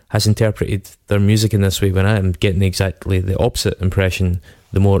reviewer has interpreted their music in this way when I am getting exactly the opposite impression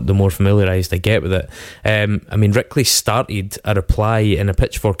the more familiarised I get with it. I mean, Rickly started a reply in a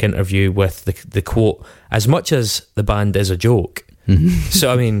Pitchfork interview with the quote, "As much as the band is a joke."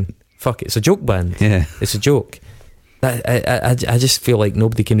 So I mean, fuck, it's a joke band. Yeah, it's a joke. I just feel like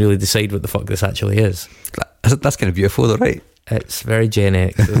nobody can really decide what the fuck this actually is. That's kind of beautiful though, right? It's very Gen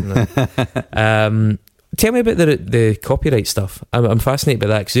X, isn't it? Tell me about the copyright stuff. I'm fascinated by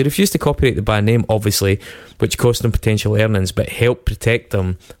that, because they refused to copyright the band name, obviously, which cost them potential earnings, but helped protect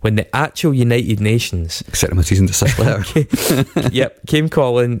them when the actual United Nations sent them a cease and desist letter. came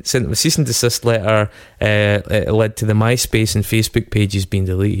calling, sent them a cease and desist letter. It led to the MySpace and Facebook pages being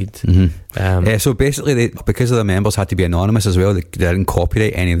deleted. So basically, because of the members had to be anonymous as well, they didn't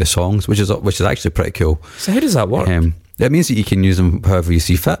copyright any of the songs, which is actually pretty cool. So how does that work? It means that you can use them however you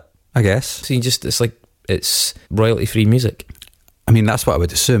see fit, I guess. So it's royalty-free music. I mean, that's what I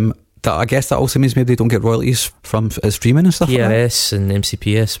would assume. I guess that also means maybe they don't get royalties from streaming and stuff PRS and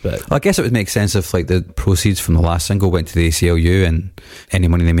MCPS, but I guess it would make sense if like the proceeds from the last single went to the ACLU and any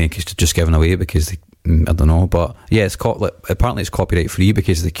money they make is just given away because they, I don't know. But yeah, apparently it's copyright free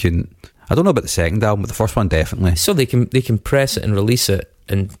because they couldn't. I don't know about the second album, but the first one definitely. So they can press it and release it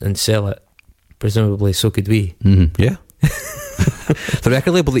and sell it. Presumably, so could we. Yeah. The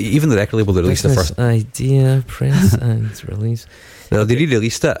record label that released the first idea, press and release. They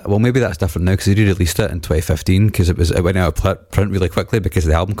re-released it. Well, maybe that's different now because they re-released it in 2015 because it went out of print really quickly because of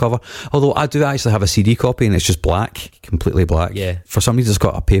the album cover. Although I do actually have a CD copy and it's just black, completely black. Yeah. For some reason, it's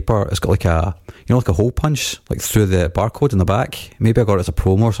got a paper. It's got like a hole punch like through the barcode in the back. Maybe I got it as a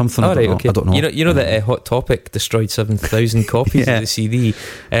promo or something. Oh, okay. I don't know. You know that Hot Topic destroyed 7,000 copies of the CD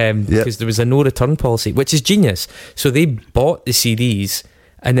because there was a no return policy, which is genius. So they bought the CDs.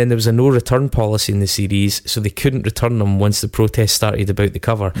 And then there was a no return policy in the CDs, so they couldn't return them once the protest started about the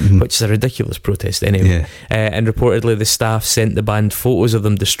cover, which is a ridiculous protest anyway. And reportedly the staff sent the band photos of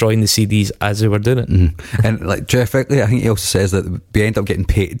them destroying the CDs as they were doing it. And like Geoff Rickly, I think he also says that we end up getting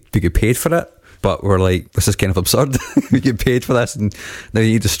paid. We get paid for it, but we're like, this is kind of absurd. We get paid for this, and now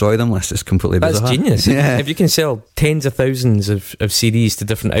you destroy them. That's just completely bizarre. That's genius. Yeah. If you can sell tens of thousands of CDs to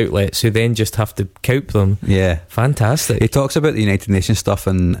different outlets who then just have to count them, fantastic. He talks about the United Nations stuff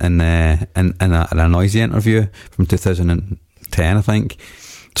in a Noisy interview from 2010, I think.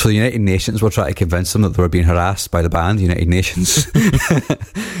 So the United Nations were trying to convince them that they were being harassed by the band United Nations.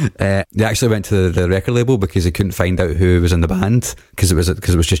 They actually went to the record label because they couldn't find out who was in the band because it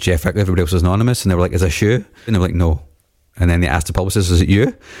was just Geoff Rickly, everybody else was anonymous, and they were like, "Is this you?" And they were like, "No." And then they asked the publicist, "Is it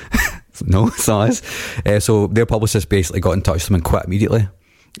you?" No, it's not us. So their publicist basically got in touch with them and quit immediately.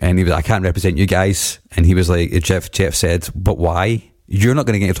 And he was like, "I can't represent you guys." And he was like, Jeff said, "But why? you're not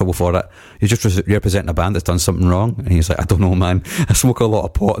going to get into trouble for it. You're just representing a band that's done something wrong. And he's like, I don't know, man. I smoke a lot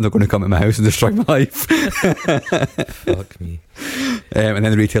of pot and they're going to come to my house and destroy my life. Fuck me. And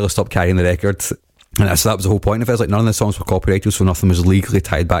then the retailer stopped carrying the record. And so that was the whole point of it. It's like none of the songs were copyrighted, so nothing was legally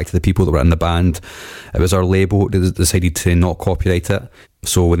tied back to the people that were in the band. It was our label that decided to not copyright it.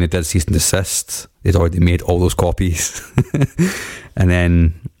 So when they did cease and desist, they'd already made all those copies. And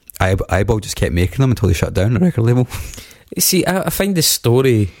then Eyeball just kept making them until they shut down the record label. See, I find the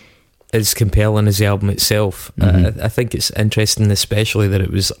story as compelling as the album itself. I think it's interesting, especially that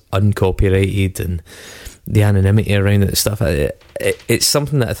it was uncopyrighted and the anonymity around it and stuff. It's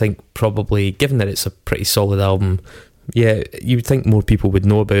something that I think probably, given that it's a pretty solid album, yeah, you would think more people would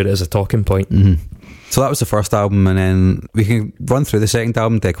know about it as a talking point. So that was the first album, and then we can run through the second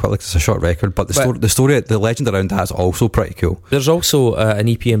album dead quickly because it's a short record, but the story, the legend around that is also pretty cool. There's also an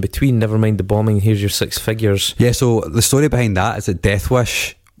EP in between, Nevermind the Bombing, Here's Your Six Figures. Yeah, so the story behind that is that Death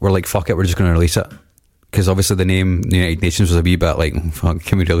Wish were like, fuck it, we're just going to release it. Because obviously the name the United Nations was a wee bit like, fuck,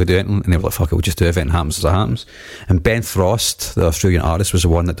 can we really do it? And they were like, fuck it, we'll just do it. If it happens as it happens. And Ben Frost, the Australian artist, was the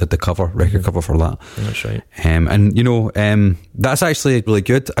one that did the record cover for that. That's right. And you know, that's actually really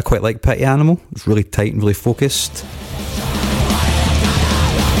good. I quite like Petty Animal. It's really tight and really focused.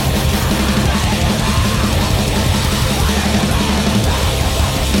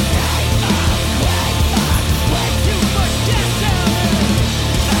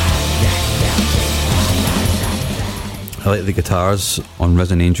 I like the guitars on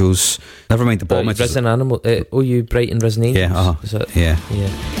Risen Angels. Nevermind the Bomb. Risen Animal. You Brighton Risen Angels. Yeah, Is it? Yeah.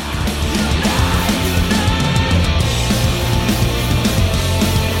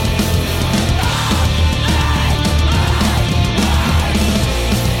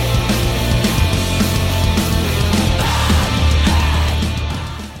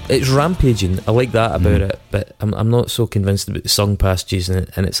 It's rampaging. I like that about it, but I'm not so convinced about the song passages and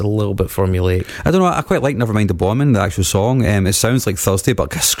it's a little bit formulaic. I don't know, I quite like Nevermind the Bombing, the actual song. It sounds like Thursday,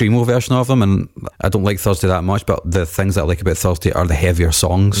 but a screamo version of them, and I don't like Thursday that much, but the things that I like about Thursday are the heavier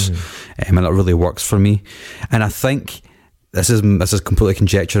songs, and it really works for me. And I think this is completely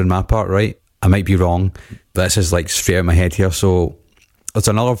conjecture on my part, right? I might be wrong, but this is like straight out of my head here. So there's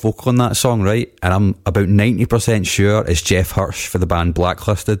another vocal in that song, right? And I'm about 90% sure it's Jeff Hirsch for the band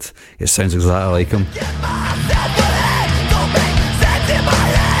Blacklisted. It sounds exactly like him.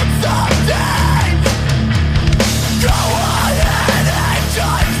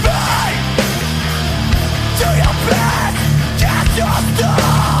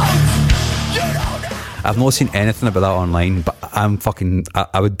 I've not seen anything about that online, but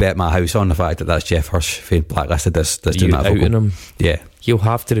I would bet my house on the fact that that's Jeff Hirsch for Blacklisted. That's doing that vocal. Him? Yeah. He'll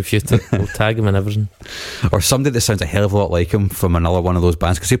have to refute it. We'll tag him and everything. Or somebody that sounds a hell of a lot like him from another one of those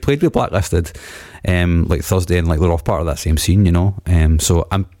bands, because he played with Blacklisted, like Thursday, and like they're off part of that same scene, you know. So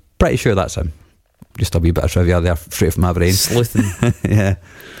I'm pretty sure that's him. Just a wee bit of trivia there, straight from my brain. Sleuthing. Yeah.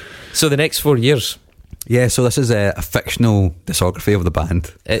 So the next 4 years. Yeah, so this is a fictional discography of the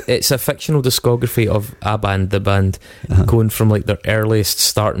band. It's a fictional discography of a band, the band, going from like their earliest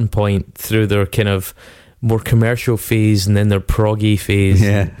starting point through their kind of more commercial phase and then their proggy phase.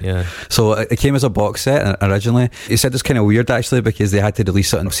 Yeah. So it came as a box set originally. He said it's kind of weird actually, because they had to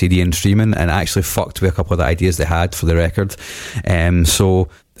release it on CD and streaming, and actually fucked with a couple of the ideas they had for the record. So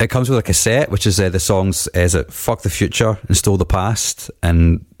it comes with a cassette, which is the songs is it Fuck the Future and Stole the Past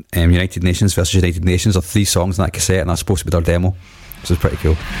and United Nations versus United Nations are 3 songs in that cassette, and that's supposed to be their demo, which is pretty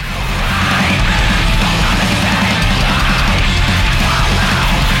cool.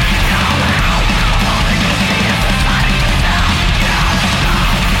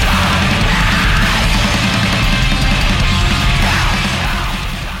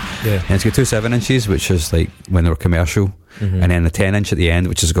 Yeah. And it's got 2 7-inches, which is like when they were commercial, and then the 10-inch at the end,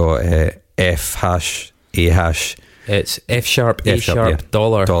 which has got F hash, A hash. It's F sharp, A sharp, yeah.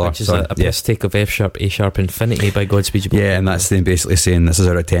 dollar, which is a piss take of F sharp, A sharp, infinity by Godspeed. Yeah, and that's them basically saying this is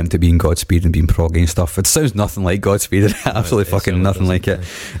our attempt at being Godspeed and being proggy and stuff. It sounds nothing like Godspeed, absolutely fucking nothing like it.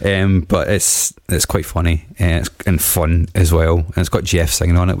 But it's quite funny and fun as well. And it's got Jeff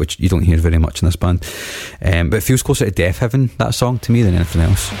singing on it, which you don't hear very much in this band. But it feels closer to Death Heaven, that song, to me, than anything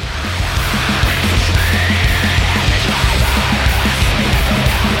else.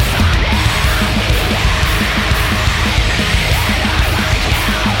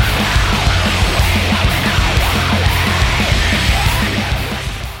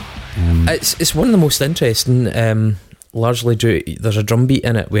 It's one of the most interesting, largely due there's a drum beat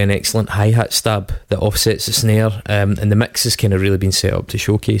in it with an excellent hi-hat stab that offsets the snare, and the mix has kind of really been set up to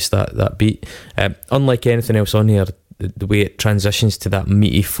showcase that beat. Unlike anything else on here, the way it transitions to that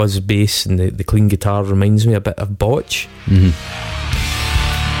meaty fuzz bass and the clean guitar reminds me a bit of Botch.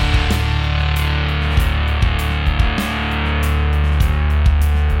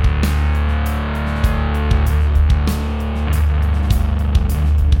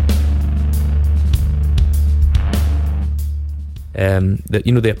 That,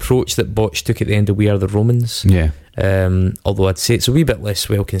 you know, the approach that Botch took at the end of We Are the Romans. Yeah. Although I'd say it's a wee bit less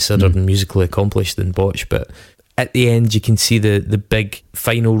well considered and musically accomplished than Botch, but at the end you can see the big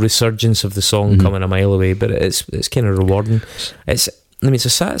final resurgence of the song coming a mile away. But it's kind of rewarding. It's a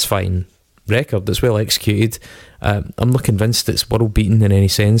satisfying record that's well executed. I'm not convinced it's world beating in any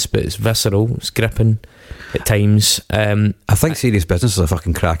sense, but it's visceral, it's gripping at times. I think Serious Business is a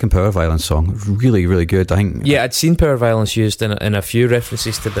fucking cracking Power Violence song. Really, really good. I think. Yeah, I'd seen Power Violence used in a few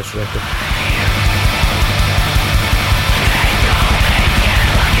references to this record.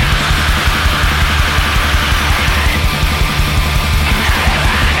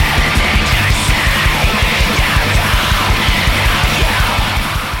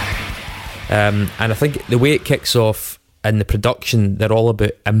 And I think the way it kicks off and the production, they're all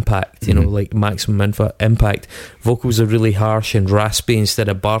about impact, you know, like maximum impact. Vocals are really harsh and raspy instead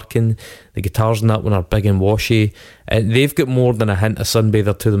of barking. The guitars in that one are big and washy. They've got more than a hint of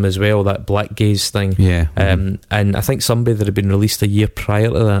Sunbather to them as well, that black gaze thing. Yeah. And I think Sunbather had been released a year prior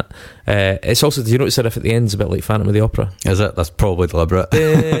to that. It's also, do you notice that if at the end it's a bit like Phantom of the Opera? Is it? That's probably deliberate.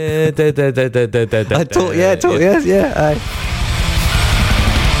 Totally is, yeah. Aye.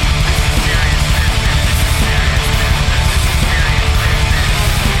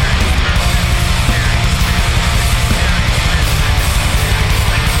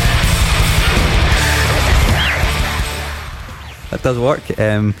 That does work.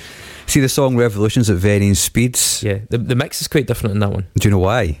 See the song Revolutions at varying speeds? Yeah, the mix is quite different in that one. Do you know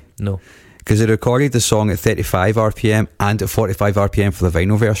why? No. Because they recorded the song at 35 RPM and at 45 RPM for the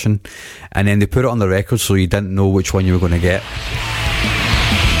vinyl version, and then they put it on the record so you didn't know which one you were going to get.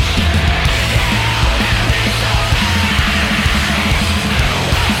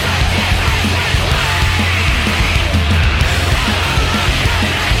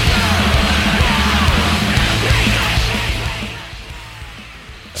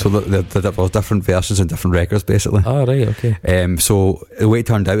 So there were different versions and different records, basically. Oh, right, okay. So the way it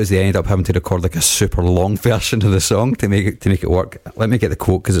turned out is they ended up having to record like a super long version of the song to make it work. Let me get the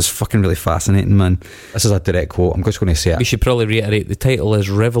quote because it's fucking really fascinating, man. This is a direct quote. I'm just going to say it. We should probably reiterate the title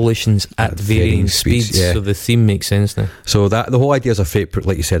is Revolutions at Varying Speeds, yeah. So the theme makes sense now. So that the whole idea is a fake,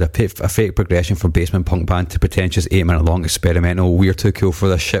 like you said, a fake progression from basement punk band to pretentious 8-minute long experimental we're too cool for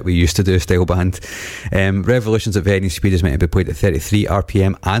this shit we used to do style band. Revolutions at Varying Speed is meant to be played at 33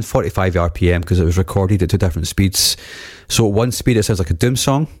 RPM and 45 RPM because it was recorded at two different speeds. So at one speed it sounds like a Doom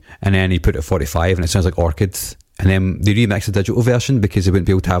song, and then he put it at 45 and it sounds like Orchid. And then they remixed the digital version because they wouldn't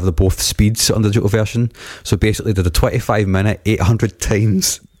be able to have the both speeds on the digital version. So basically did a 25-minute 800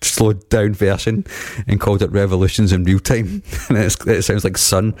 times slowed down version and called it Revolutions in real time. And it sounds like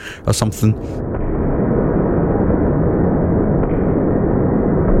Sun or something.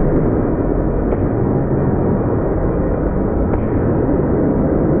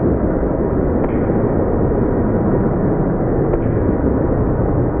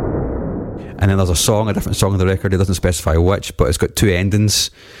 And then there's a different song on the record. It doesn't specify which, but it's got two endings.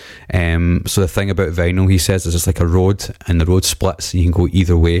 So the thing about vinyl, he says, is it's like a road, and the road splits, and you can go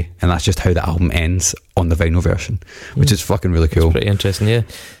either way, and that's just how the album ends on the vinyl version, which is fucking really cool. It's pretty interesting, yeah.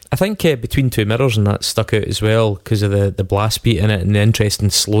 I think Between Two Mirrors and that stuck out as well because of the blast beat in it and the interesting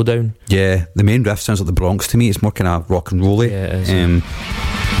slowdown. Yeah, the main riff sounds like the Bronx to me. It's more kind of rock and roll-y. Yeah, it is.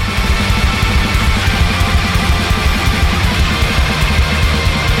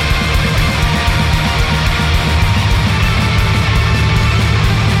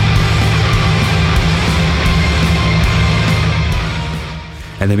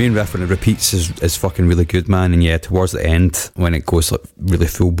 And the main riff when it repeats is fucking really good, man. And yeah, towards the end when it goes like really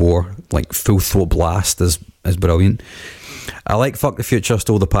full bore, like full throat blast is brilliant. I like Fuck the Future,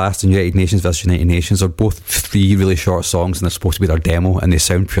 Stole the Past and United Nations vs United Nations are both 3 really short songs, and they're supposed to be their demo, and they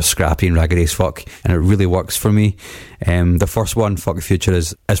sound pure scrappy and raggedy as fuck, and it really works for me. The first one, Fuck the Future,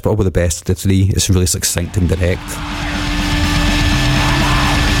 is probably the best of the 3. It's really succinct and direct.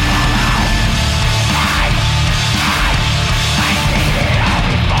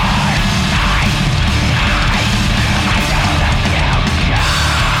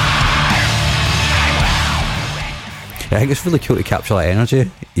 I think it's really cool to capture that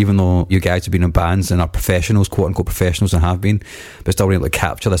energy, even though you guys have been in bands and are professionals, quote unquote professionals, and have been, but still able to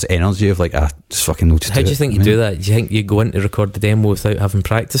capture this energy of like, just fucking know to How do you think you do that? Do you think you go in to record the demo without having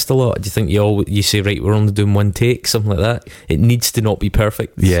practiced a lot? Do you think you say, right, we're only doing one take, something like that? It needs to not be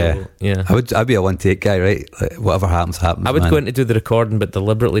perfect. Yeah, so, yeah. I'd be a one take guy, right? Like, whatever happens. I would go in to do the recording, but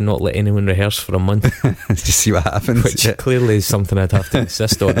deliberately not let anyone rehearse for a month. Just see what happens. Which clearly is something I'd have to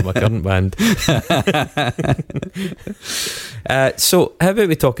insist on in my current band. So how about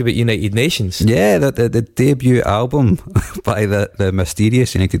we talk about United Nations? Yeah, the debut album by the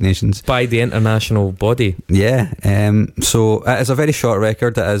mysterious United Nations, by the international body. Yeah. So it's a very short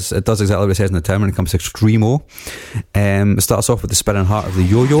record. It does exactly what it says in the term when it comes to screamo. It starts off with the spinning heart of the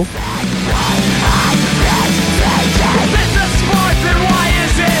yo-yo.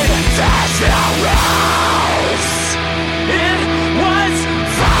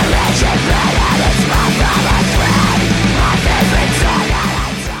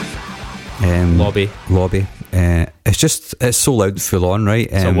 Lobby. It's so loud and full on, right?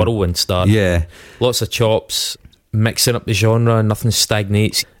 It's a whirlwind start. Yeah. Lots of chops, mixing up the genre, nothing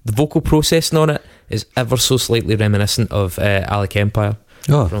stagnates. The vocal processing on it is ever so slightly reminiscent of Alec Empire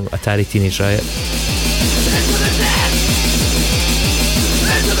from Atari Teenage Riot.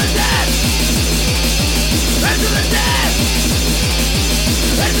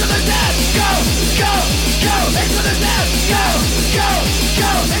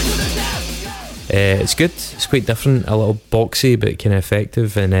 It's good. It's quite different, a little boxy but kind of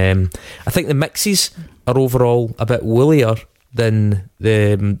effective, and I think the mixes are overall a bit woolier than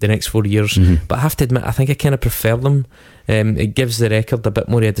the next 4 years, but I have to admit I think I kind of prefer them. It gives the record a bit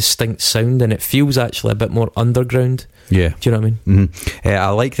more of a distinct sound, and it feels actually a bit more underground. Yeah. Do you know what I mean? I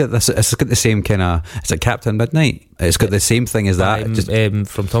like that it's got the same kind of, it's like Captain Midnight. It's got the same thing as that.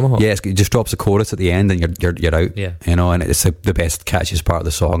 From Tomahawk. Yeah, it just drops the chorus at the end and you're out. Yeah. You know, and it's the best, catchiest part of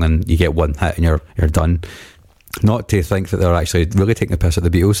the song, and you get one hit and you're done. Not to think that they're actually really taking the piss at the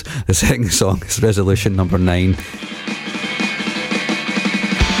Beatles. The second song is Resolution Number 9.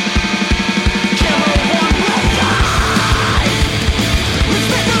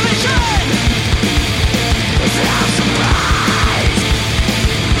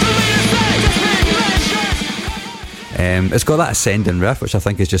 It's got that ascending riff, which I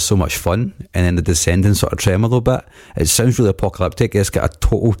think is just so much fun, and then the descending sort of tremolo bit. It sounds really apocalyptic. It's got a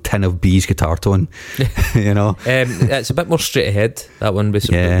total Tin of Bees guitar tone. You know, it's a bit more straight ahead, that one, with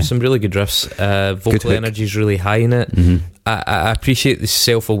some really good riffs. Vocal energy is really high in it. I appreciate the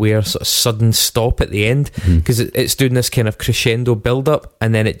self-aware sort of sudden stop at the end, because it's doing this kind of crescendo build-up,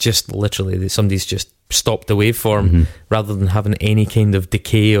 and then it just literally, somebody's just stopped the waveform rather than having any kind of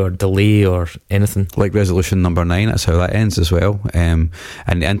decay or delay or anything. Like Resolution Number 9, that's how that ends as well. And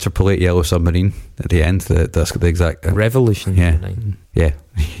the interpolate Yellow Submarine at the end, that's the exact Revolution Number 9. Yeah,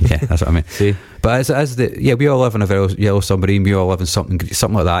 that's what I mean. See? But as we all live in a Yellow Submarine, we all live in something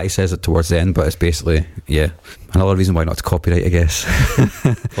like that. He says it towards the end, but it's basically another reason why not to copyright, I guess.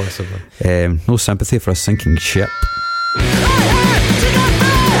 Possibly. No sympathy for a sinking ship.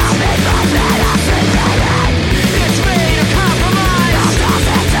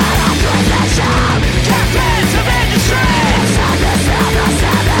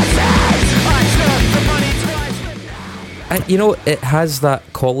 You know, it has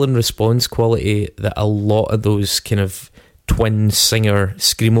that call and response quality that a lot of those kind of twin singer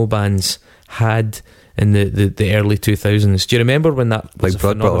screamo bands had in the early 2000s. Do you remember when that was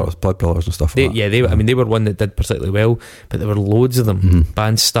like Blood Brothers and stuff like that? I mean, they were one that did particularly well, but there were loads of them.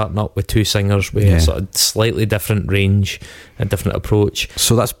 Bands starting up with two singers with a sort of slightly different range, a different approach.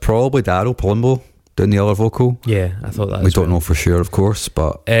 So that's probably Daryl Palumbo doing the other vocal. Yeah, I thought that. We don't know for sure, of course,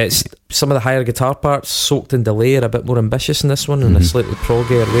 but it's some of the higher guitar parts soaked in delay are a bit more ambitious in this one, in a slightly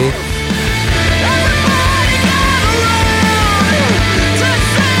proggier way.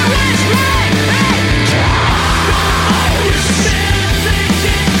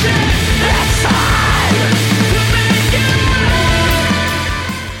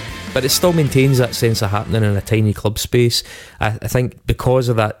 But it still maintains that sense of happening in a tiny club space. I think because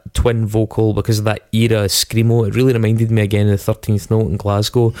of that twin vocal, because of that era of screamo, it really reminded me again of the 13th Note in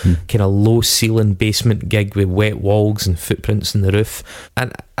Glasgow, kind of low ceiling basement gig with wet walls and footprints in the roof.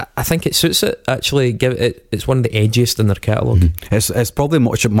 And I think it suits it, actually. It's one of the edgiest in their catalogue. It's probably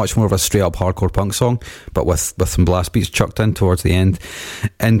much more of a straight up hardcore punk song, but with some blast beats chucked in towards the end.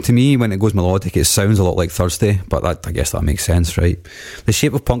 And to me, when it goes melodic, it sounds a lot like Thursday, but I guess that makes sense, right? The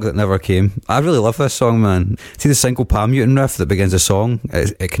Shape of Punk That Never Came. I really love this song, man. See the single palm muting riff that begins the song?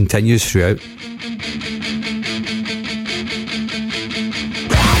 It continues throughout.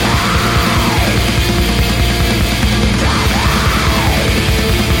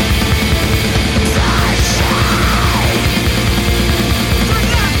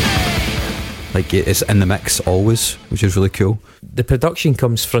 Like, it's in the mix always, which is really cool. The production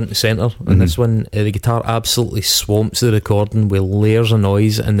comes front and centre on this one. The guitar absolutely swamps the recording with layers of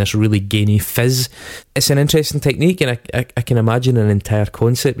noise and this really gainy fizz. It's an interesting technique, and I can imagine an entire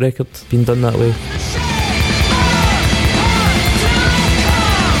concept record being done that way.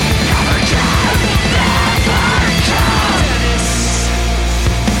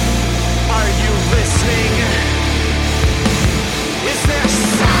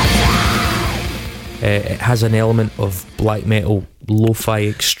 has an element of black metal lo-fi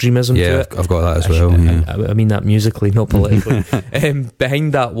extremism to it. I've got that as well. I mean that musically, not politically.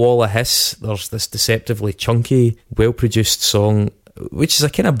 Behind that wall of hiss, there's this deceptively chunky, well-produced song, which is a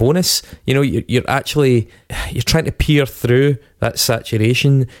kind of bonus. You know, you're trying to peer through that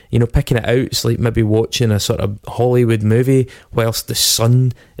saturation, you know, picking it out. It's like maybe watching a sort of Hollywood movie whilst the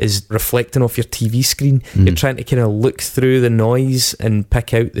sun is reflecting off your TV screen. You're trying to kind of look through the noise and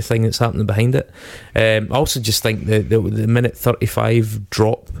pick out the thing that's happening behind it. I also just think the minute 35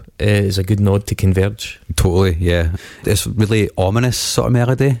 drop is a good nod to Converge. Totally, yeah. It's really ominous sort of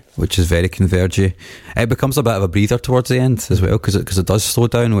melody, which is very Converge-y. It becomes a bit of a breather towards the end as well, because it does slow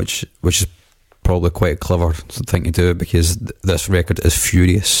down, which is probably quite a clever thing to do, because this record is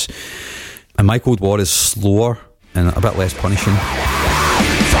furious. And My Cold War is slower and a bit less punishing.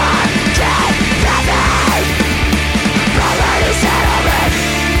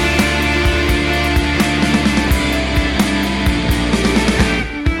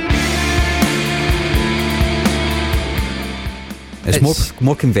 It's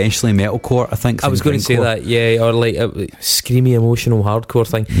more conventionally metalcore, I think. I was going to say that, yeah, or like a screamy, emotional hardcore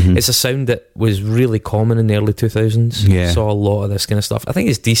thing. It's a sound that was really common in the early 2000s. Yeah. Saw a lot of this kind of stuff. I think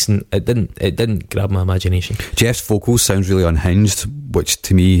it's decent. It didn't grab my imagination. Jeff's vocals sounds really unhinged, which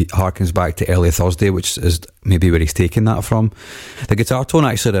to me harkens back to Early Thursday, which is maybe where he's taken that from. The guitar tone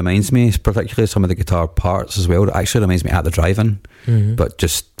actually reminds me, particularly some of the guitar parts as well, it actually reminds me At the Drive-In, but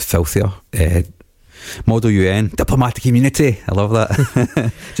just filthier. Model UN, diplomatic immunity. I love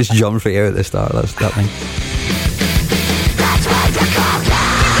that. Just jumps right out at the start. That's that thing. That's why you call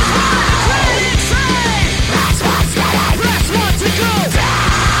that's what's getting. That's what to go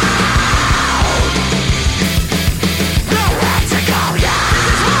down. Nowhere to go.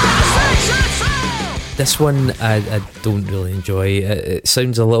 This one I don't really enjoy. It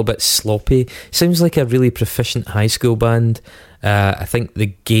sounds a little bit sloppy. Sounds like a really proficient high school band. I think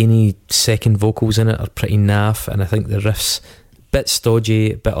the gainy second vocals in it are pretty naff, and I think the riff's a bit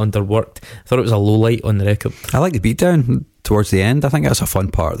stodgy, a bit underworked. I thought it was a low light on the record. I like the beatdown towards the end. I think that's a fun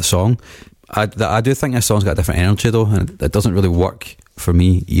part of the song. I do think this song's got a different energy though, and it doesn't really work for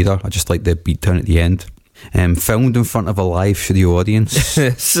me either. I just like the beatdown at the end. Filmed in front of a live studio audience.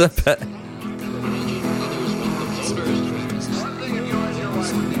 It's a bit...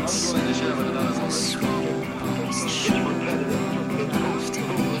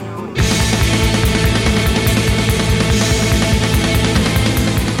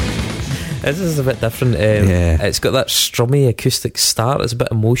 This is a bit different. It's got that strummy acoustic start. It's a bit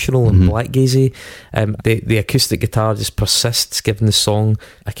emotional and blackgazy. The acoustic guitar just persists, giving the song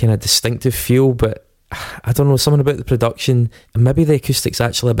a kind of distinctive feel, but I don't know, something about the production, maybe the acoustic's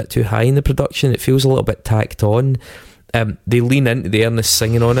actually a bit too high in the production. It feels a little bit tacked on. They lean into the earnest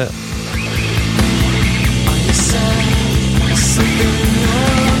singing on it.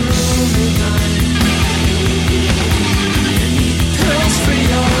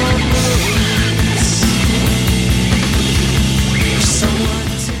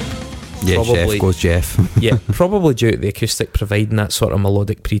 Yeah, probably, Jeff goes Jeff. Yeah, probably due to the acoustic providing that sort of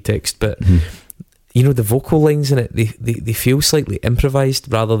melodic pretext, but you know, the vocal lines in it, they feel slightly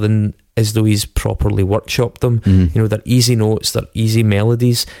improvised rather than as though he's properly workshopped them. You know, they're easy notes, they're easy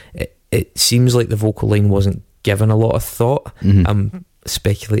melodies. It seems like the vocal line wasn't given a lot of thought. I'm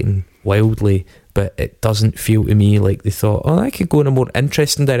speculating wildly, but it doesn't feel to me like they thought, oh, that could go in a more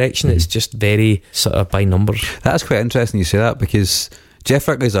interesting direction. It's just very sort of by numbers. That's quite interesting you say that, because Geoff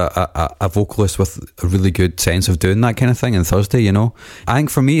Rickly's a vocalist with a really good sense of doing that kind of thing in Thursday, you know. I think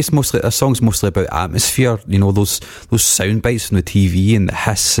for me it's mostly, a song's mostly about atmosphere, you know, those sound bites from the TV and the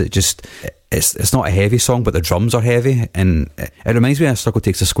hiss. It's not a heavy song, but the drums are heavy, and it reminds me of Struggle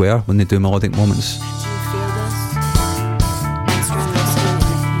Takes a Square when they do melodic moments.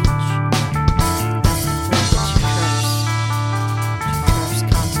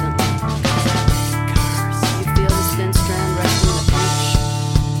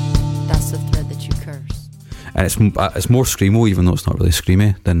 And it's more screamo, even though it's not really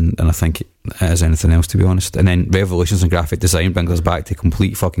screamy, than I think it is anything else, to be honest. And then Revolutions in graphic design brings us back to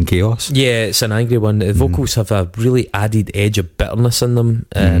complete fucking chaos. Yeah, it's an angry one. The vocals have a really added edge of bitterness in them.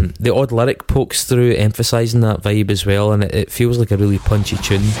 The odd lyric pokes through, emphasising that vibe as well, and it feels like a really punchy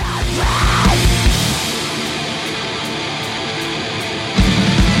tune.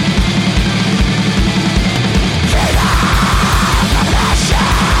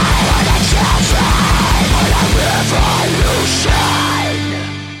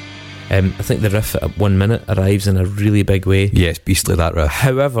 I think the riff at 1 minute arrives in a really big way. Yeah, it's beastly, that riff.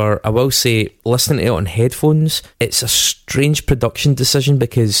 However, I will say, listening to it on headphones, it's a strange production decision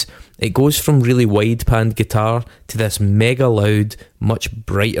because it goes from really wide panned guitar to this mega loud, much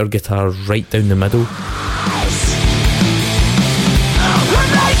brighter guitar right down the middle.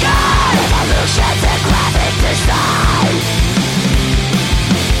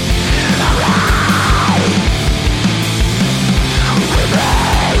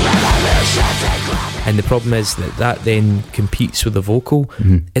 And the problem is that then competes with the vocal.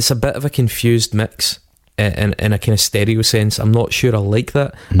 Mm-hmm. It's a bit of a confused mix in a kind of stereo sense. I'm not sure I like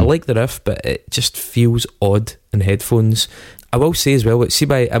that. I like the riff, but it just feels odd in headphones. I will say as well, we're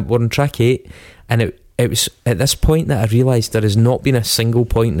on track 8, and it was at this point that I realised there has not been a single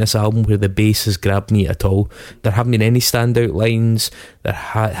point in this album where the bass has grabbed me at all. There haven't been any standout lines, there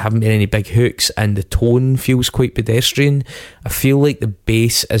haven't been any big hooks, and the tone feels quite pedestrian. I feel like the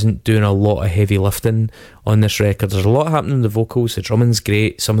bass isn't doing a lot of heavy lifting on this record. There's a lot happening in the vocals, the drumming's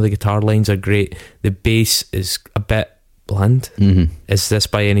great, some of the guitar lines are great, the bass is a bit bland. Mm-hmm. Is this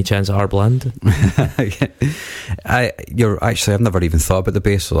by any chance our bland? I've never even thought about the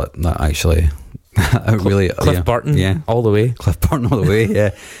bass, so that actually... Cliff Burton, yeah, all the way. Cliff Burton all the way.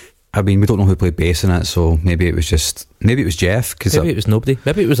 Yeah, I mean, we don't know who played bass in it, so maybe it was Geoff. Maybe it was nobody.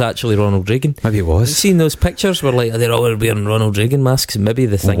 Maybe it was actually Ronald Reagan. Maybe it was. I've seen those pictures where they're all wearing Ronald Reagan masks. Maybe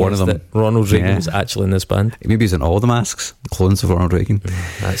the thing is that Ronald Reagan was actually in this band. Maybe he's in all the masks, clones of Ronald Reagan.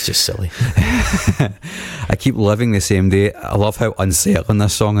 That's just silly. I keep living the same day. I love how unsettling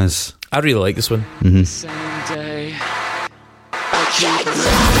this song is. I really like this one. Mm-hmm. Same day, I keep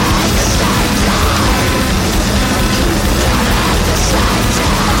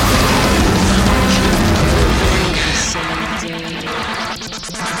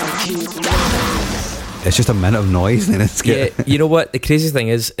It's just a minute of noise, and it's good. Yeah, you know what? The crazy thing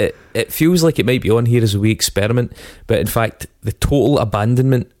is, it feels like it might be on here as a wee experiment, but in fact, the total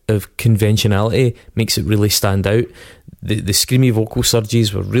abandonment of conventionality makes it really stand out. The screamy vocal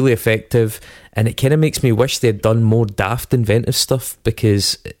surges were really effective, and it kind of makes me wish they had done more daft, inventive stuff,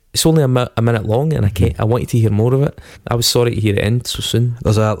 because it's only a minute long, and I wanted to hear more of it. I was sorry to hear it end so soon.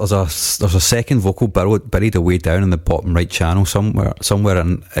 There's a second vocal buried away down in the bottom right channel somewhere,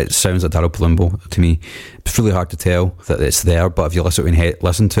 and it sounds like Daryl Palumbo to me. It's really hard to tell that it's there, but if you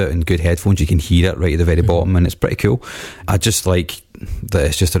listen to it in good headphones, you can hear it right at the very bottom, and it's pretty cool. I just like that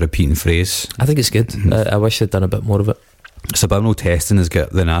it's just a repeating phrase. I think it's good. I wish they'd done a bit more of it. Subliminal Testing has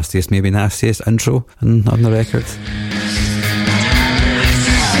got the nastiest intro on the record.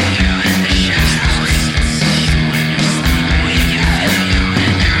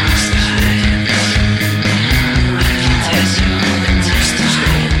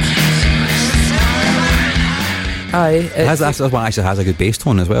 This one actually has a good bass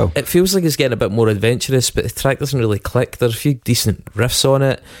tone as well. It feels like it's getting a bit more adventurous, but the track doesn't really click. There's a few decent riffs on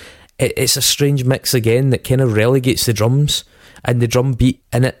it. It's a strange mix again that kind of relegates the drums, and the drum beat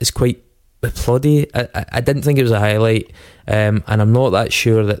in it is quite ploddy. I didn't think it was a highlight, and I'm not that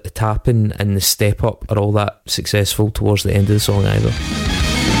sure that the tapping and the step up are all that successful towards the end of the song either.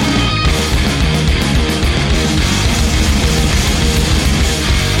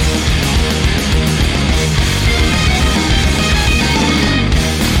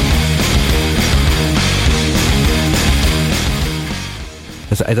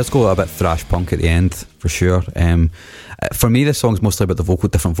 It does go a bit thrash punk at the end, for sure. For me, this song's mostly about the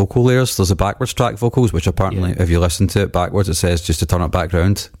different vocal layers. There's the backwards track vocals, which apparently, if you listen to it backwards, it says just to turn it back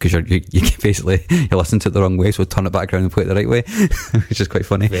round, because you basically you listen to it the wrong way, so turn it back round and play it the right way, which is quite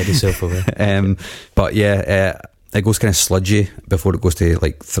funny. Very self-aware. But yeah, it goes kind of sludgy before it goes to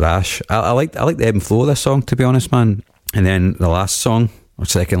like thrash. I like the ebb and flow of this song, to be honest, man. And then the last song, or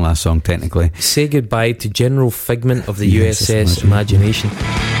second last song technically, Say Goodbye to General Figment of the USS Imagination.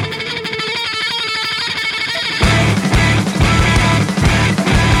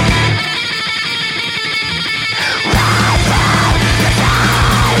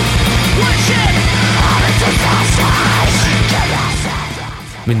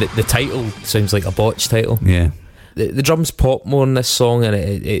 I mean, the title sounds like a botch title. Yeah. The drums pop more in this song, and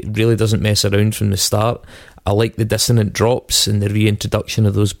it really doesn't mess around from the start. I like the dissonant drops, and the reintroduction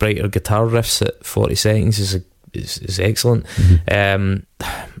of those brighter guitar riffs at 40 seconds is excellent. Mm-hmm.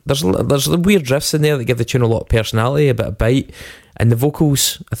 There's the weird riffs in there that give the tune a lot of personality, a bit of bite, and the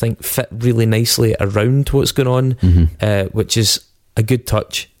vocals, I think, fit really nicely around what's going on, which is a good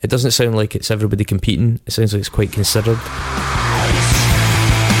touch. It doesn't sound like it's everybody competing. It sounds like it's quite considered.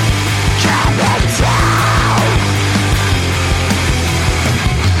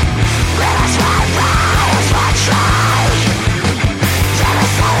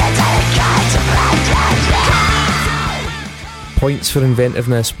 points for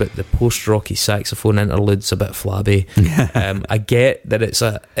inventiveness, but the post-rocky saxophone interlude's a bit flabby. I get that it's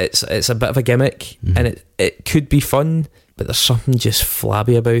a bit of a gimmick, and it could be fun, but there's something just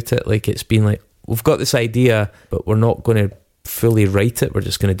flabby about it. Like, it's been like, we've got this idea, but we're not going to fully write it, we're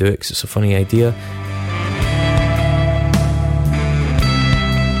just going to do it because it's a funny idea.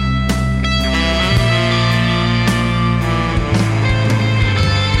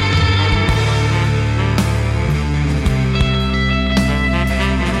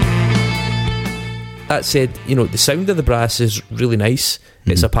 That said, you know, the sound of the brass is really nice.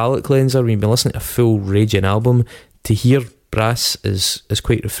 It's a palate cleanser. When you've been listening to a full Raging album, to hear brass is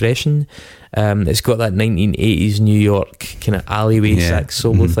quite refreshing. It's got that 1980s New York kind of alleyway sax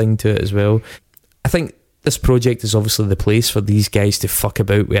solo thing to it as well. I think this project is obviously the place for these guys to fuck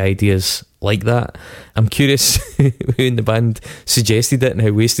about with ideas like that. I'm curious who in the band suggested it and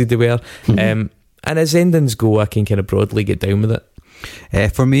how wasted they were. And as endings go, I can kind of broadly get down with it.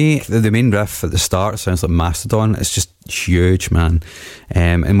 For me, the main riff at the start sounds like Mastodon. It's just huge, man.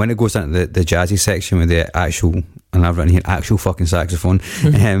 And when it goes into the jazzy section with the actual, and I've written here, actual fucking saxophone,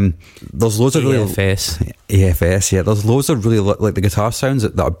 there's loads of really... AFS, yeah. There's loads of really, like the guitar sounds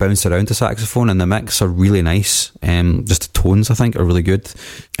that are bounced around the saxophone, and the mix are really nice. Just the tones, I think, are really good.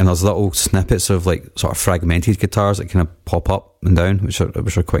 And there's little snippets of like sort of fragmented guitars that kind of pop up and down, which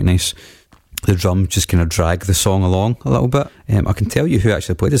are quite nice. The drums just kind of drag the song along a little bit. I can tell you who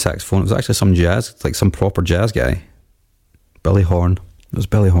actually played the saxophone. It was actually some jazz, like some proper jazz guy. Billy Horn. It was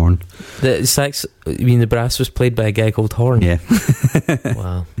Billy Horn. The brass was played by a guy called Horn? Yeah.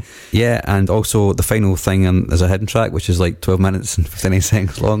 Wow. Yeah, and also the final thing is a hidden track, which is like 12 minutes and 59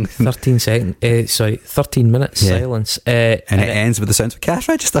 seconds long. 13 minutes silence. And it ends with the sound of a cash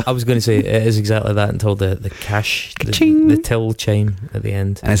register. I was going to say, it is exactly that until the cash, the till chime at the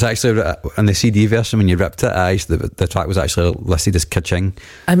end. And it's actually, on the CD version, when you ripped it, the track was actually listed as ka-ching.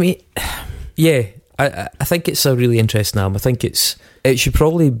 I mean, yeah, I think it's a really interesting album. I think it should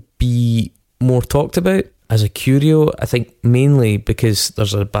probably be more talked about as a curio. I think mainly because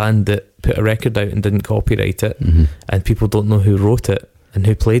there's a band that put a record out and didn't copyright it, and people don't know who wrote it and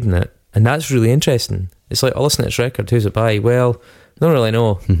who played in it, and that's really interesting. It's like, oh, listen to this record, who's it by? Well, I don't really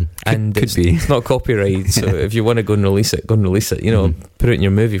know. And it's not copyrighted, so if you want to go and release it, go and release it, you know, put it in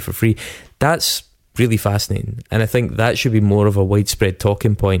your movie for free. That's really fascinating, and I think that should be more of a widespread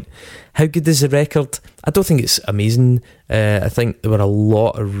talking point. How good is the record? I don't think it's amazing. I think there were a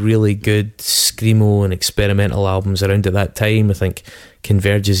lot of really good screamo and experimental albums around at that time. I think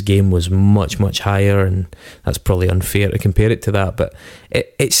Converge's game was much, much higher, and that's probably unfair to compare it to that, but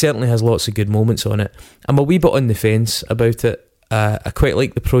it certainly has lots of good moments on it. I'm a wee bit on the fence about it. I quite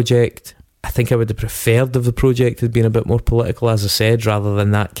like the project. I think I would have preferred if the project had been a bit more political, as I said, rather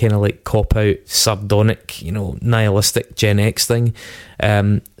than that kind of like cop-out, sardonic, you know, nihilistic Gen X thing.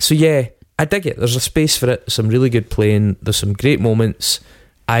 So yeah, I dig it. There's a space for it. Some really good playing. There's some great moments.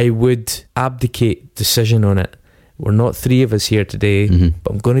 I would abdicate decision on it. We're not three of us here today,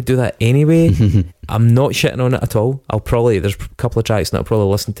 but I'm going to do that anyway. I'm not shitting on it at all. There's a couple of tracks that I'll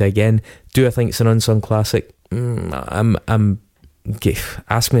probably listen to again. Do I think it's an unsung classic?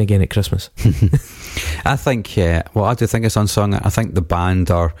 Ask me again at Christmas. I think, I do think it's unsung. I think the band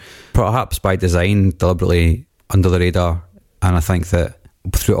are, perhaps by design, deliberately under the radar, and I think that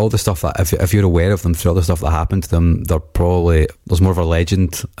through all the stuff that, if you're aware of them, through all the stuff that happened to them, there's more of a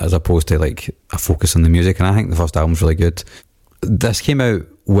legend as opposed to like a focus on the music. And I think the first album's really good. This came out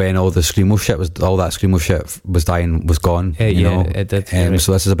when all that screamo shit was dying, was gone. You know? It did.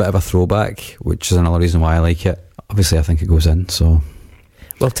 So this is a bit of a throwback, which is another reason why I like it. Obviously, I think it goes in. So,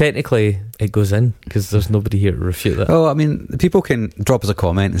 well, technically, it goes in because there's nobody here to refute that. Oh, I mean, people can drop us a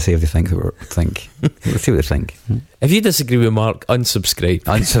comment and say if they think. Let's see what they think. If you disagree with Mark, unsubscribe.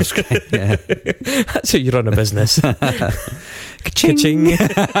 Yeah. That's how you run a business. Ka-ching.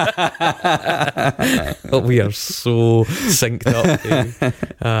 Oh, we are so synced up, baby.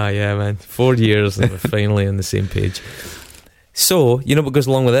 Yeah, man. 4 years and we're finally on the same page. So, you know what goes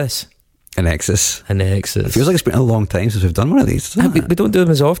along with this? An Nexus. It feels like it's been a long time since we've done one of these. We don't do them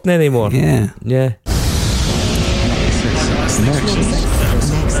as often anymore. Yeah.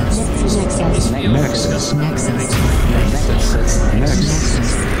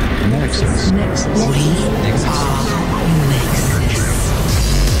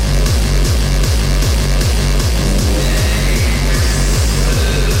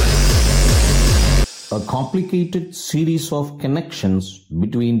 A complicated series of connections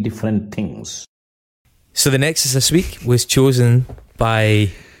between different things. So the Nexus this week was chosen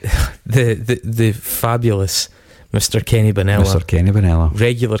by the fabulous Mr. Kenny Bonella. Mr. Kenny Bonella.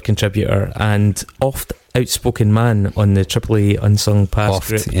 Regular contributor and outspoken man on the AAA Unsung Past Oft,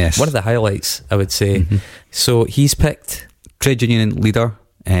 group. yes. One of the highlights, I would say. So he's picked Trade union leader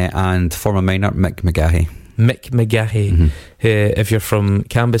and former miner Mick McGahey. Mick McGahey. If you're from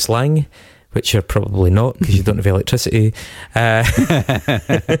Cambuslang, which you're probably not because you don't have electricity,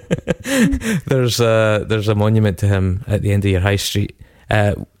 there's a monument to him at the end of your high street.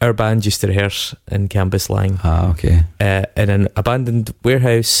 Our band used to rehearse in Cambuslang. Okay. In an abandoned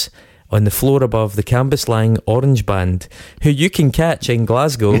warehouse on the floor above the Cambuslang Orange Band, who you can catch in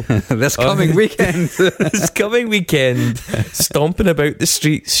Glasgow This coming weekend. this coming weekend, stomping about the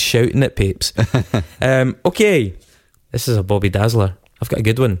streets, shouting at papes. Okay, this is a Bobby Dazzler. I've got a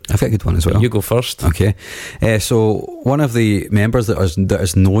good one. I've got a good one as well. You go first. Okay. So one of the members that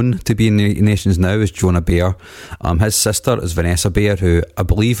is known to be in the Nations now is Jonah Baer. His sister is Vanessa Baer, who I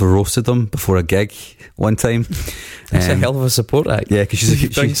believe roasted them before a gig one time. That's a hell of a support act. Yeah, because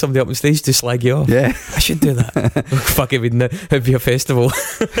she's bring somebody up on stage to slag you off. Yeah. I should do that. Fuck, it'd be a festival.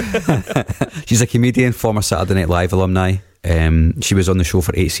 She's a comedian, former Saturday Night Live alumni. She was on the show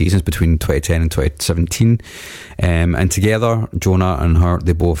for 8 seasons between 2010 and 2017, and together Jonah and her,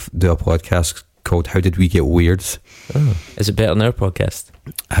 they both do a podcast called How Did We Get Weird. Is it better than our podcast?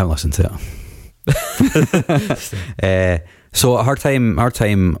 I haven't listened to it. So her time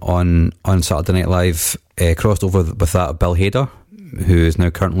on Saturday Night Live crossed over with that of Bill Hader, who is now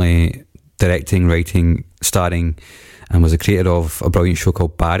currently directing, writing, starring, and was the creator of a brilliant show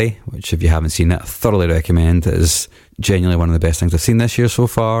called Barry, which if you haven't seen it, I thoroughly recommend. It is genuinely one of the best things I've seen this year so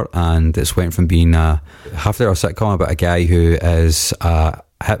far, and it's went from being a half-hour sitcom about a guy who is a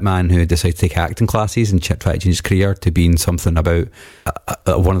hitman who decided to take acting classes and try to change his career to being something about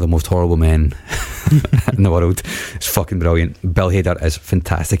one of the most horrible men in the world. It's fucking brilliant. Bill Hader is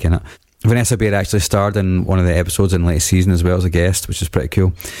fantastic in it. Vanessa Baer actually starred in one of the episodes in the latest season as well as a guest, which is pretty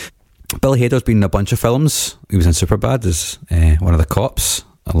cool. Bill Hader's been in a bunch of films. He was in Superbad as one of the cops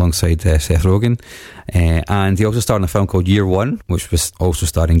alongside Seth Rogen, and he also starred in a film called Year One, which was also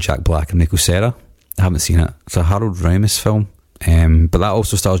starring Jack Black and Nico Cera. I haven't seen it. It's a Harold Ramis film, but that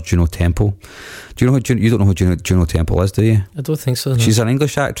also stars Juno Temple. Do you know who you don't know who Juno Temple is, do you? I don't think so. No. She's an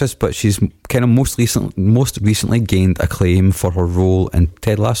English actress, but she's kind of most recently gained acclaim for her role in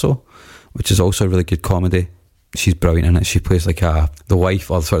Ted Lasso, which is also a really good comedy. She's brilliant in it. She plays like the wife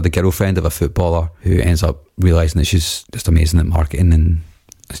or sort of the girlfriend of a footballer who ends up realising that she's just amazing at marketing, and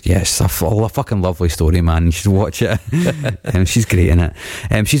yes, a fucking lovely story, man. You should watch it. She's great in it.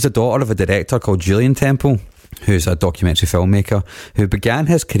 She's the daughter of a director called Julian Temple, who's a documentary filmmaker who began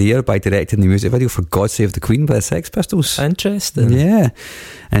his career by directing the music video for God Save the Queen by the Sex Pistols. Interesting. Yeah.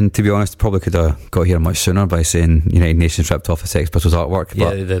 And to be honest, probably could have got here much sooner by saying United Nations ripped off the Sex Pistols artwork, but Yeah,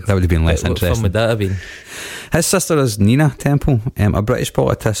 they did. that would have been less What interesting. fun would that have been? His sister is Nina Temple, a British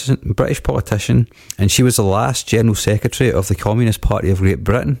politician, and she was the last General Secretary of the Communist Party of Great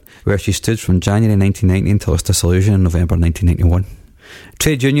Britain, where she stood from January 1990 until its dissolution in November 1991.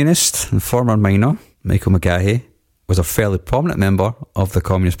 Trade unionist and former miner Michael McGahey was a fairly prominent member of the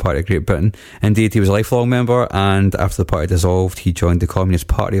Communist Party of Great Britain. Indeed, he was a lifelong member, and after the party dissolved, he joined the Communist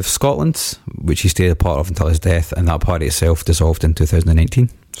Party of Scotland, which he stayed a part of until his death, and that party itself dissolved in 2019.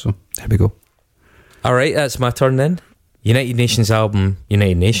 So, there we go. Alright, that's my turn then. United Nations album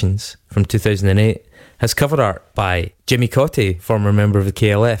United Nations from 2008 has cover art by Jimmy Cotty, former member of the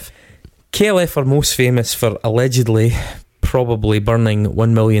KLF. KLF are most famous for allegedly probably burning £1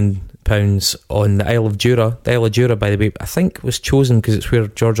 million on the Isle of Jura. The Isle of Jura, by the way, I think was chosen because it's where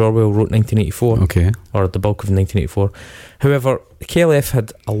George Orwell wrote 1984. Okay. Or the bulk of 1984. However, KLF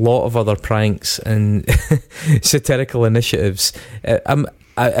had a lot of other pranks and satirical initiatives.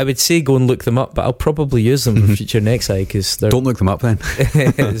 I would say go and look them up, but I'll probably use them for future next eye because they're... Don't look them up then.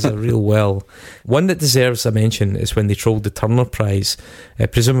 It's a real well. One that deserves a mention is when they trolled the Turner Prize,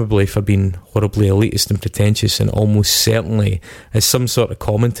 presumably for being horribly elitist and pretentious, and almost certainly as some sort of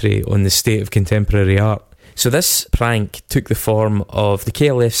commentary on the state of contemporary art. So this prank took the form of the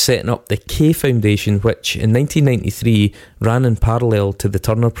KLF setting up the K Foundation, which in 1993 ran in parallel to the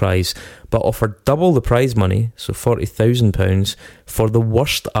Turner Prize, but offered double the prize money, so £40,000, for the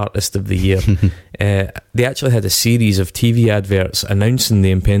worst artist of the year. They actually had a series of TV adverts announcing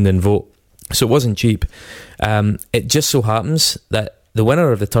the impending vote, so it wasn't cheap. It just so happens that the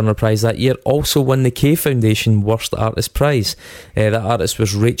winner of the Turner Prize that year also won the K Foundation Worst Artist Prize. That artist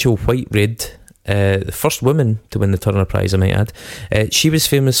was Rachel Whiteread, the first woman to win the Turner Prize, I might add. She was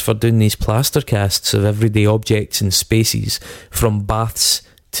famous for doing these plaster casts of everyday objects and spaces, from baths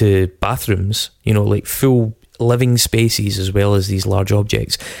to bathrooms, like full living spaces as well as these large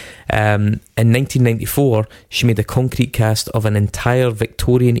objects. In 1994, she made a concrete cast of an entire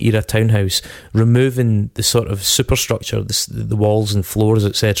Victorian-era townhouse, removing the sort of superstructure, the walls and floors,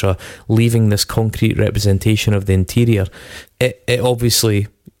 etc., leaving this concrete representation of the interior. It obviously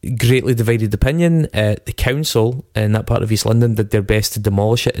greatly divided opinion. The council in that part of East London did their best to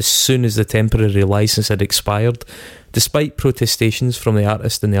demolish it as soon as the temporary licence had expired. Despite protestations from the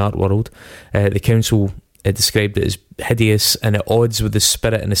artist and the art world, the council described it as hideous and at odds with the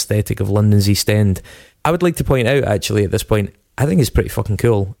spirit and aesthetic of London's East End. I would like to point out, actually, at this point, I think it's pretty fucking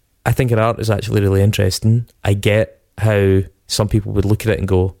cool. I think her art is actually really interesting. I get how some people would look at it and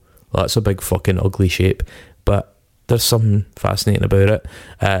go, well, that's a big fucking ugly shape, but there's something fascinating about it.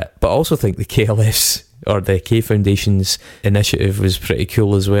 But I also think the KLF's, or the K Foundation's initiative was pretty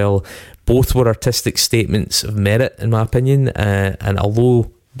cool as well. Both were artistic statements of merit, in my opinion, and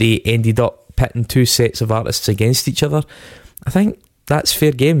although they ended up pitting two sets of artists against each other, I think that's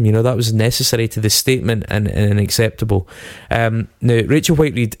fair game. You know, that was necessary to the statement and acceptable. Now, Rachel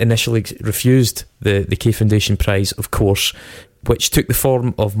Whiteread initially refused the K Foundation prize, of course, which took the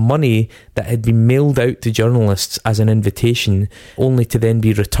form of money that had been mailed out to journalists as an invitation, only to then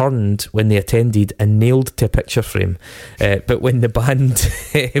be returned when they attended and nailed to a picture frame. But when the band,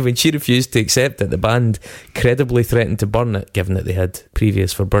 when she refused to accept it, the band credibly threatened to burn it, given that they had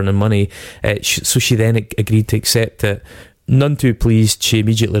previous for burning money. So she then agreed to accept it. None too pleased, she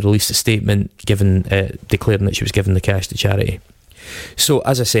immediately released a statement declaring that she was giving the cash to charity. So,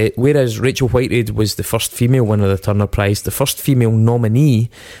 as I say, whereas Rachel Whiteread was the first female winner of the Turner Prize, the first female nominee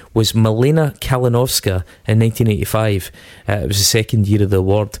was Milena Kalinowska in 1985. It was the second year of the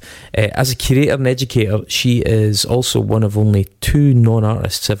award. As a curator and educator, she is also one of only two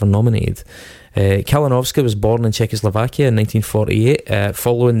non-artists ever nominated. Kalinowska was born in Czechoslovakia in 1948,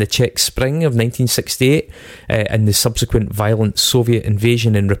 following the Czech Spring of 1968 and the subsequent violent Soviet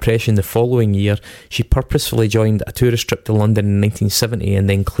invasion and repression the following year. She purposefully joined a tourist trip to London in 1970 and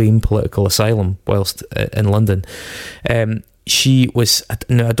then claimed political asylum whilst in London. She was,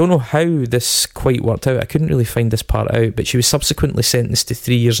 now I don't know how this quite worked out, I couldn't really find this part out, but she was subsequently sentenced to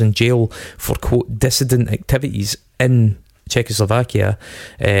 3 years in jail for, quote, dissident activities in Czechoslovakia.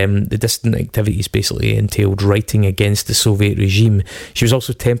 The dissident activities basically entailed writing against the Soviet regime. She was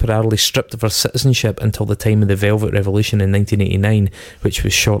also temporarily stripped of her citizenship until the time of the Velvet Revolution in 1989, which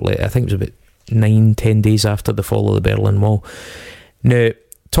was shortly, I think it was about 9-10 days after the fall of the Berlin Wall. Now,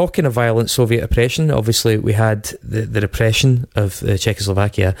 talking of violent Soviet oppression, obviously we had the repression of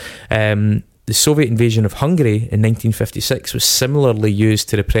Czechoslovakia. The Soviet invasion of Hungary in 1956 was similarly used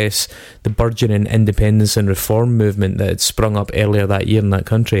to repress the burgeoning independence and reform movement that had sprung up earlier that year in that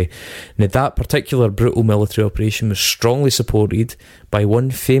country. Now, that particular brutal military operation was strongly supported by one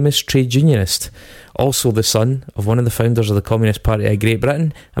famous trade unionist, also the son of one of the founders of the Communist Party of Great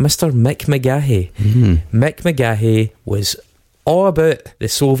Britain, a Mr. Mick McGahey. Mick McGahey was all about the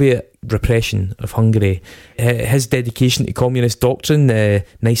Soviet repression of Hungary. His dedication to communist doctrine,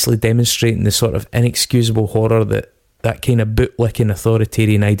 nicely demonstrating the sort of inexcusable horror that kind of bootlicking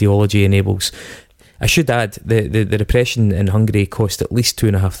authoritarian ideology enables. I should add, the repression in Hungary cost at least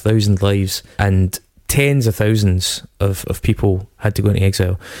 2,500 lives, and tens of thousands of people had to go into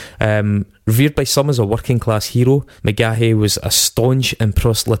exile. Revered by some as a working class hero, McGahey was a staunch and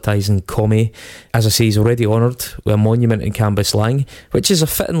proselytising commie. As I say, he's already honoured with a monument in Cambuslang, which is a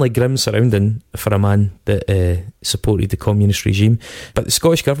fittingly grim surrounding for a man that supported the communist regime. But the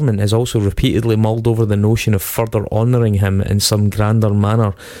Scottish Government has also repeatedly mulled over the notion of further honouring him in some grander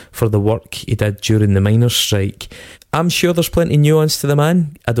manner for the work he did during the miners' strike. I'm sure there's plenty of nuance to the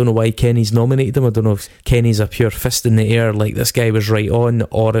man. I don't know why Kenny's nominated him. I don't know if Kenny's a pure fist in the air, like this guy was right on,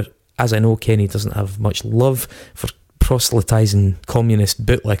 or, as I know, Kenny doesn't have much love for proselytising communist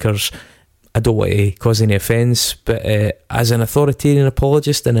bootlickers. I don't want to cause any offence, but as an authoritarian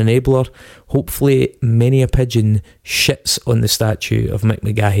apologist and enabler, hopefully many a pigeon shits on the statue of Mick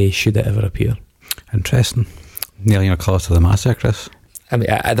McGahey should it ever appear. Interesting. Nailing your colours to the mast there, Chris. I mean,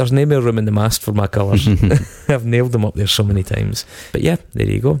 there's no more room in the mast for my colours. I've nailed them up there so many times. But yeah, there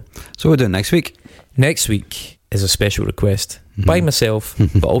you go. So we're doing next week? Next week is a special request by myself,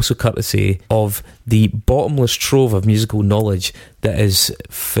 but also courtesy of the bottomless trove of musical knowledge that is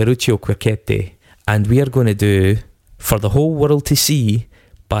Ferruccio Quirchetti. And we are going to do For the Whole World to See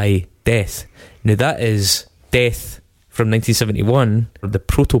by Death. Now that is Death from 1971, the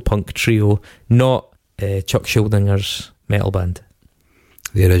proto-punk trio, not Chuck Schuldinger's metal band.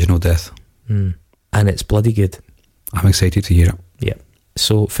 The original Death. And it's bloody good. I'm excited to hear it. Yeah.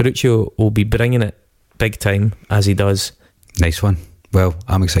 So Ferruccio will be bringing it big time, as he does. Nice one. Well,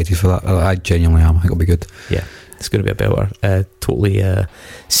 I'm excited for that. I genuinely am. I think it'll be good. Yeah, it's going to be a belter. Totally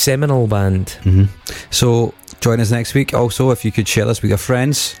seminal band. Mm-hmm. So join us next week. Also, if you could share this with your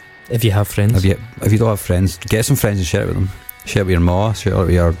friends. If you have friends. If you don't have friends, get some friends and share it with them. Share it with your ma, share it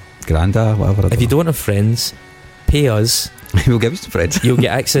with your granda, whatever. If you don't have friends, pay us. We'll give you some friends. You'll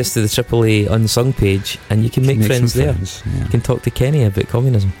get access to the AAA Unsung page, and you can make friends there. Yeah. You can talk to Kenny about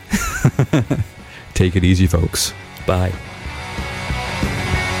communism. Take it easy, folks. Bye.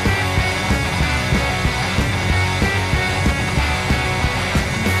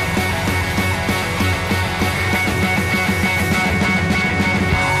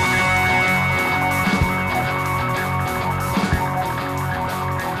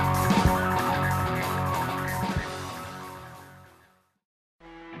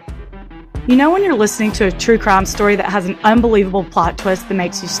 You know when you're listening to a true crime story that has an unbelievable plot twist that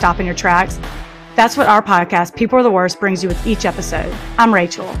makes you stop in your tracks? That's what our podcast, People Are the Worst, brings you with each episode. I'm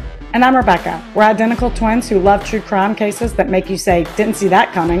Rachel. And I'm Rebecca. We're identical twins who love true crime cases that make you say, didn't see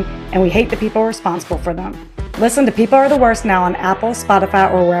that coming, and we hate the people responsible for them. Listen to People Are the Worst now on Apple,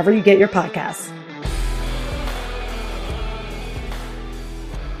 Spotify, or wherever you get your podcasts.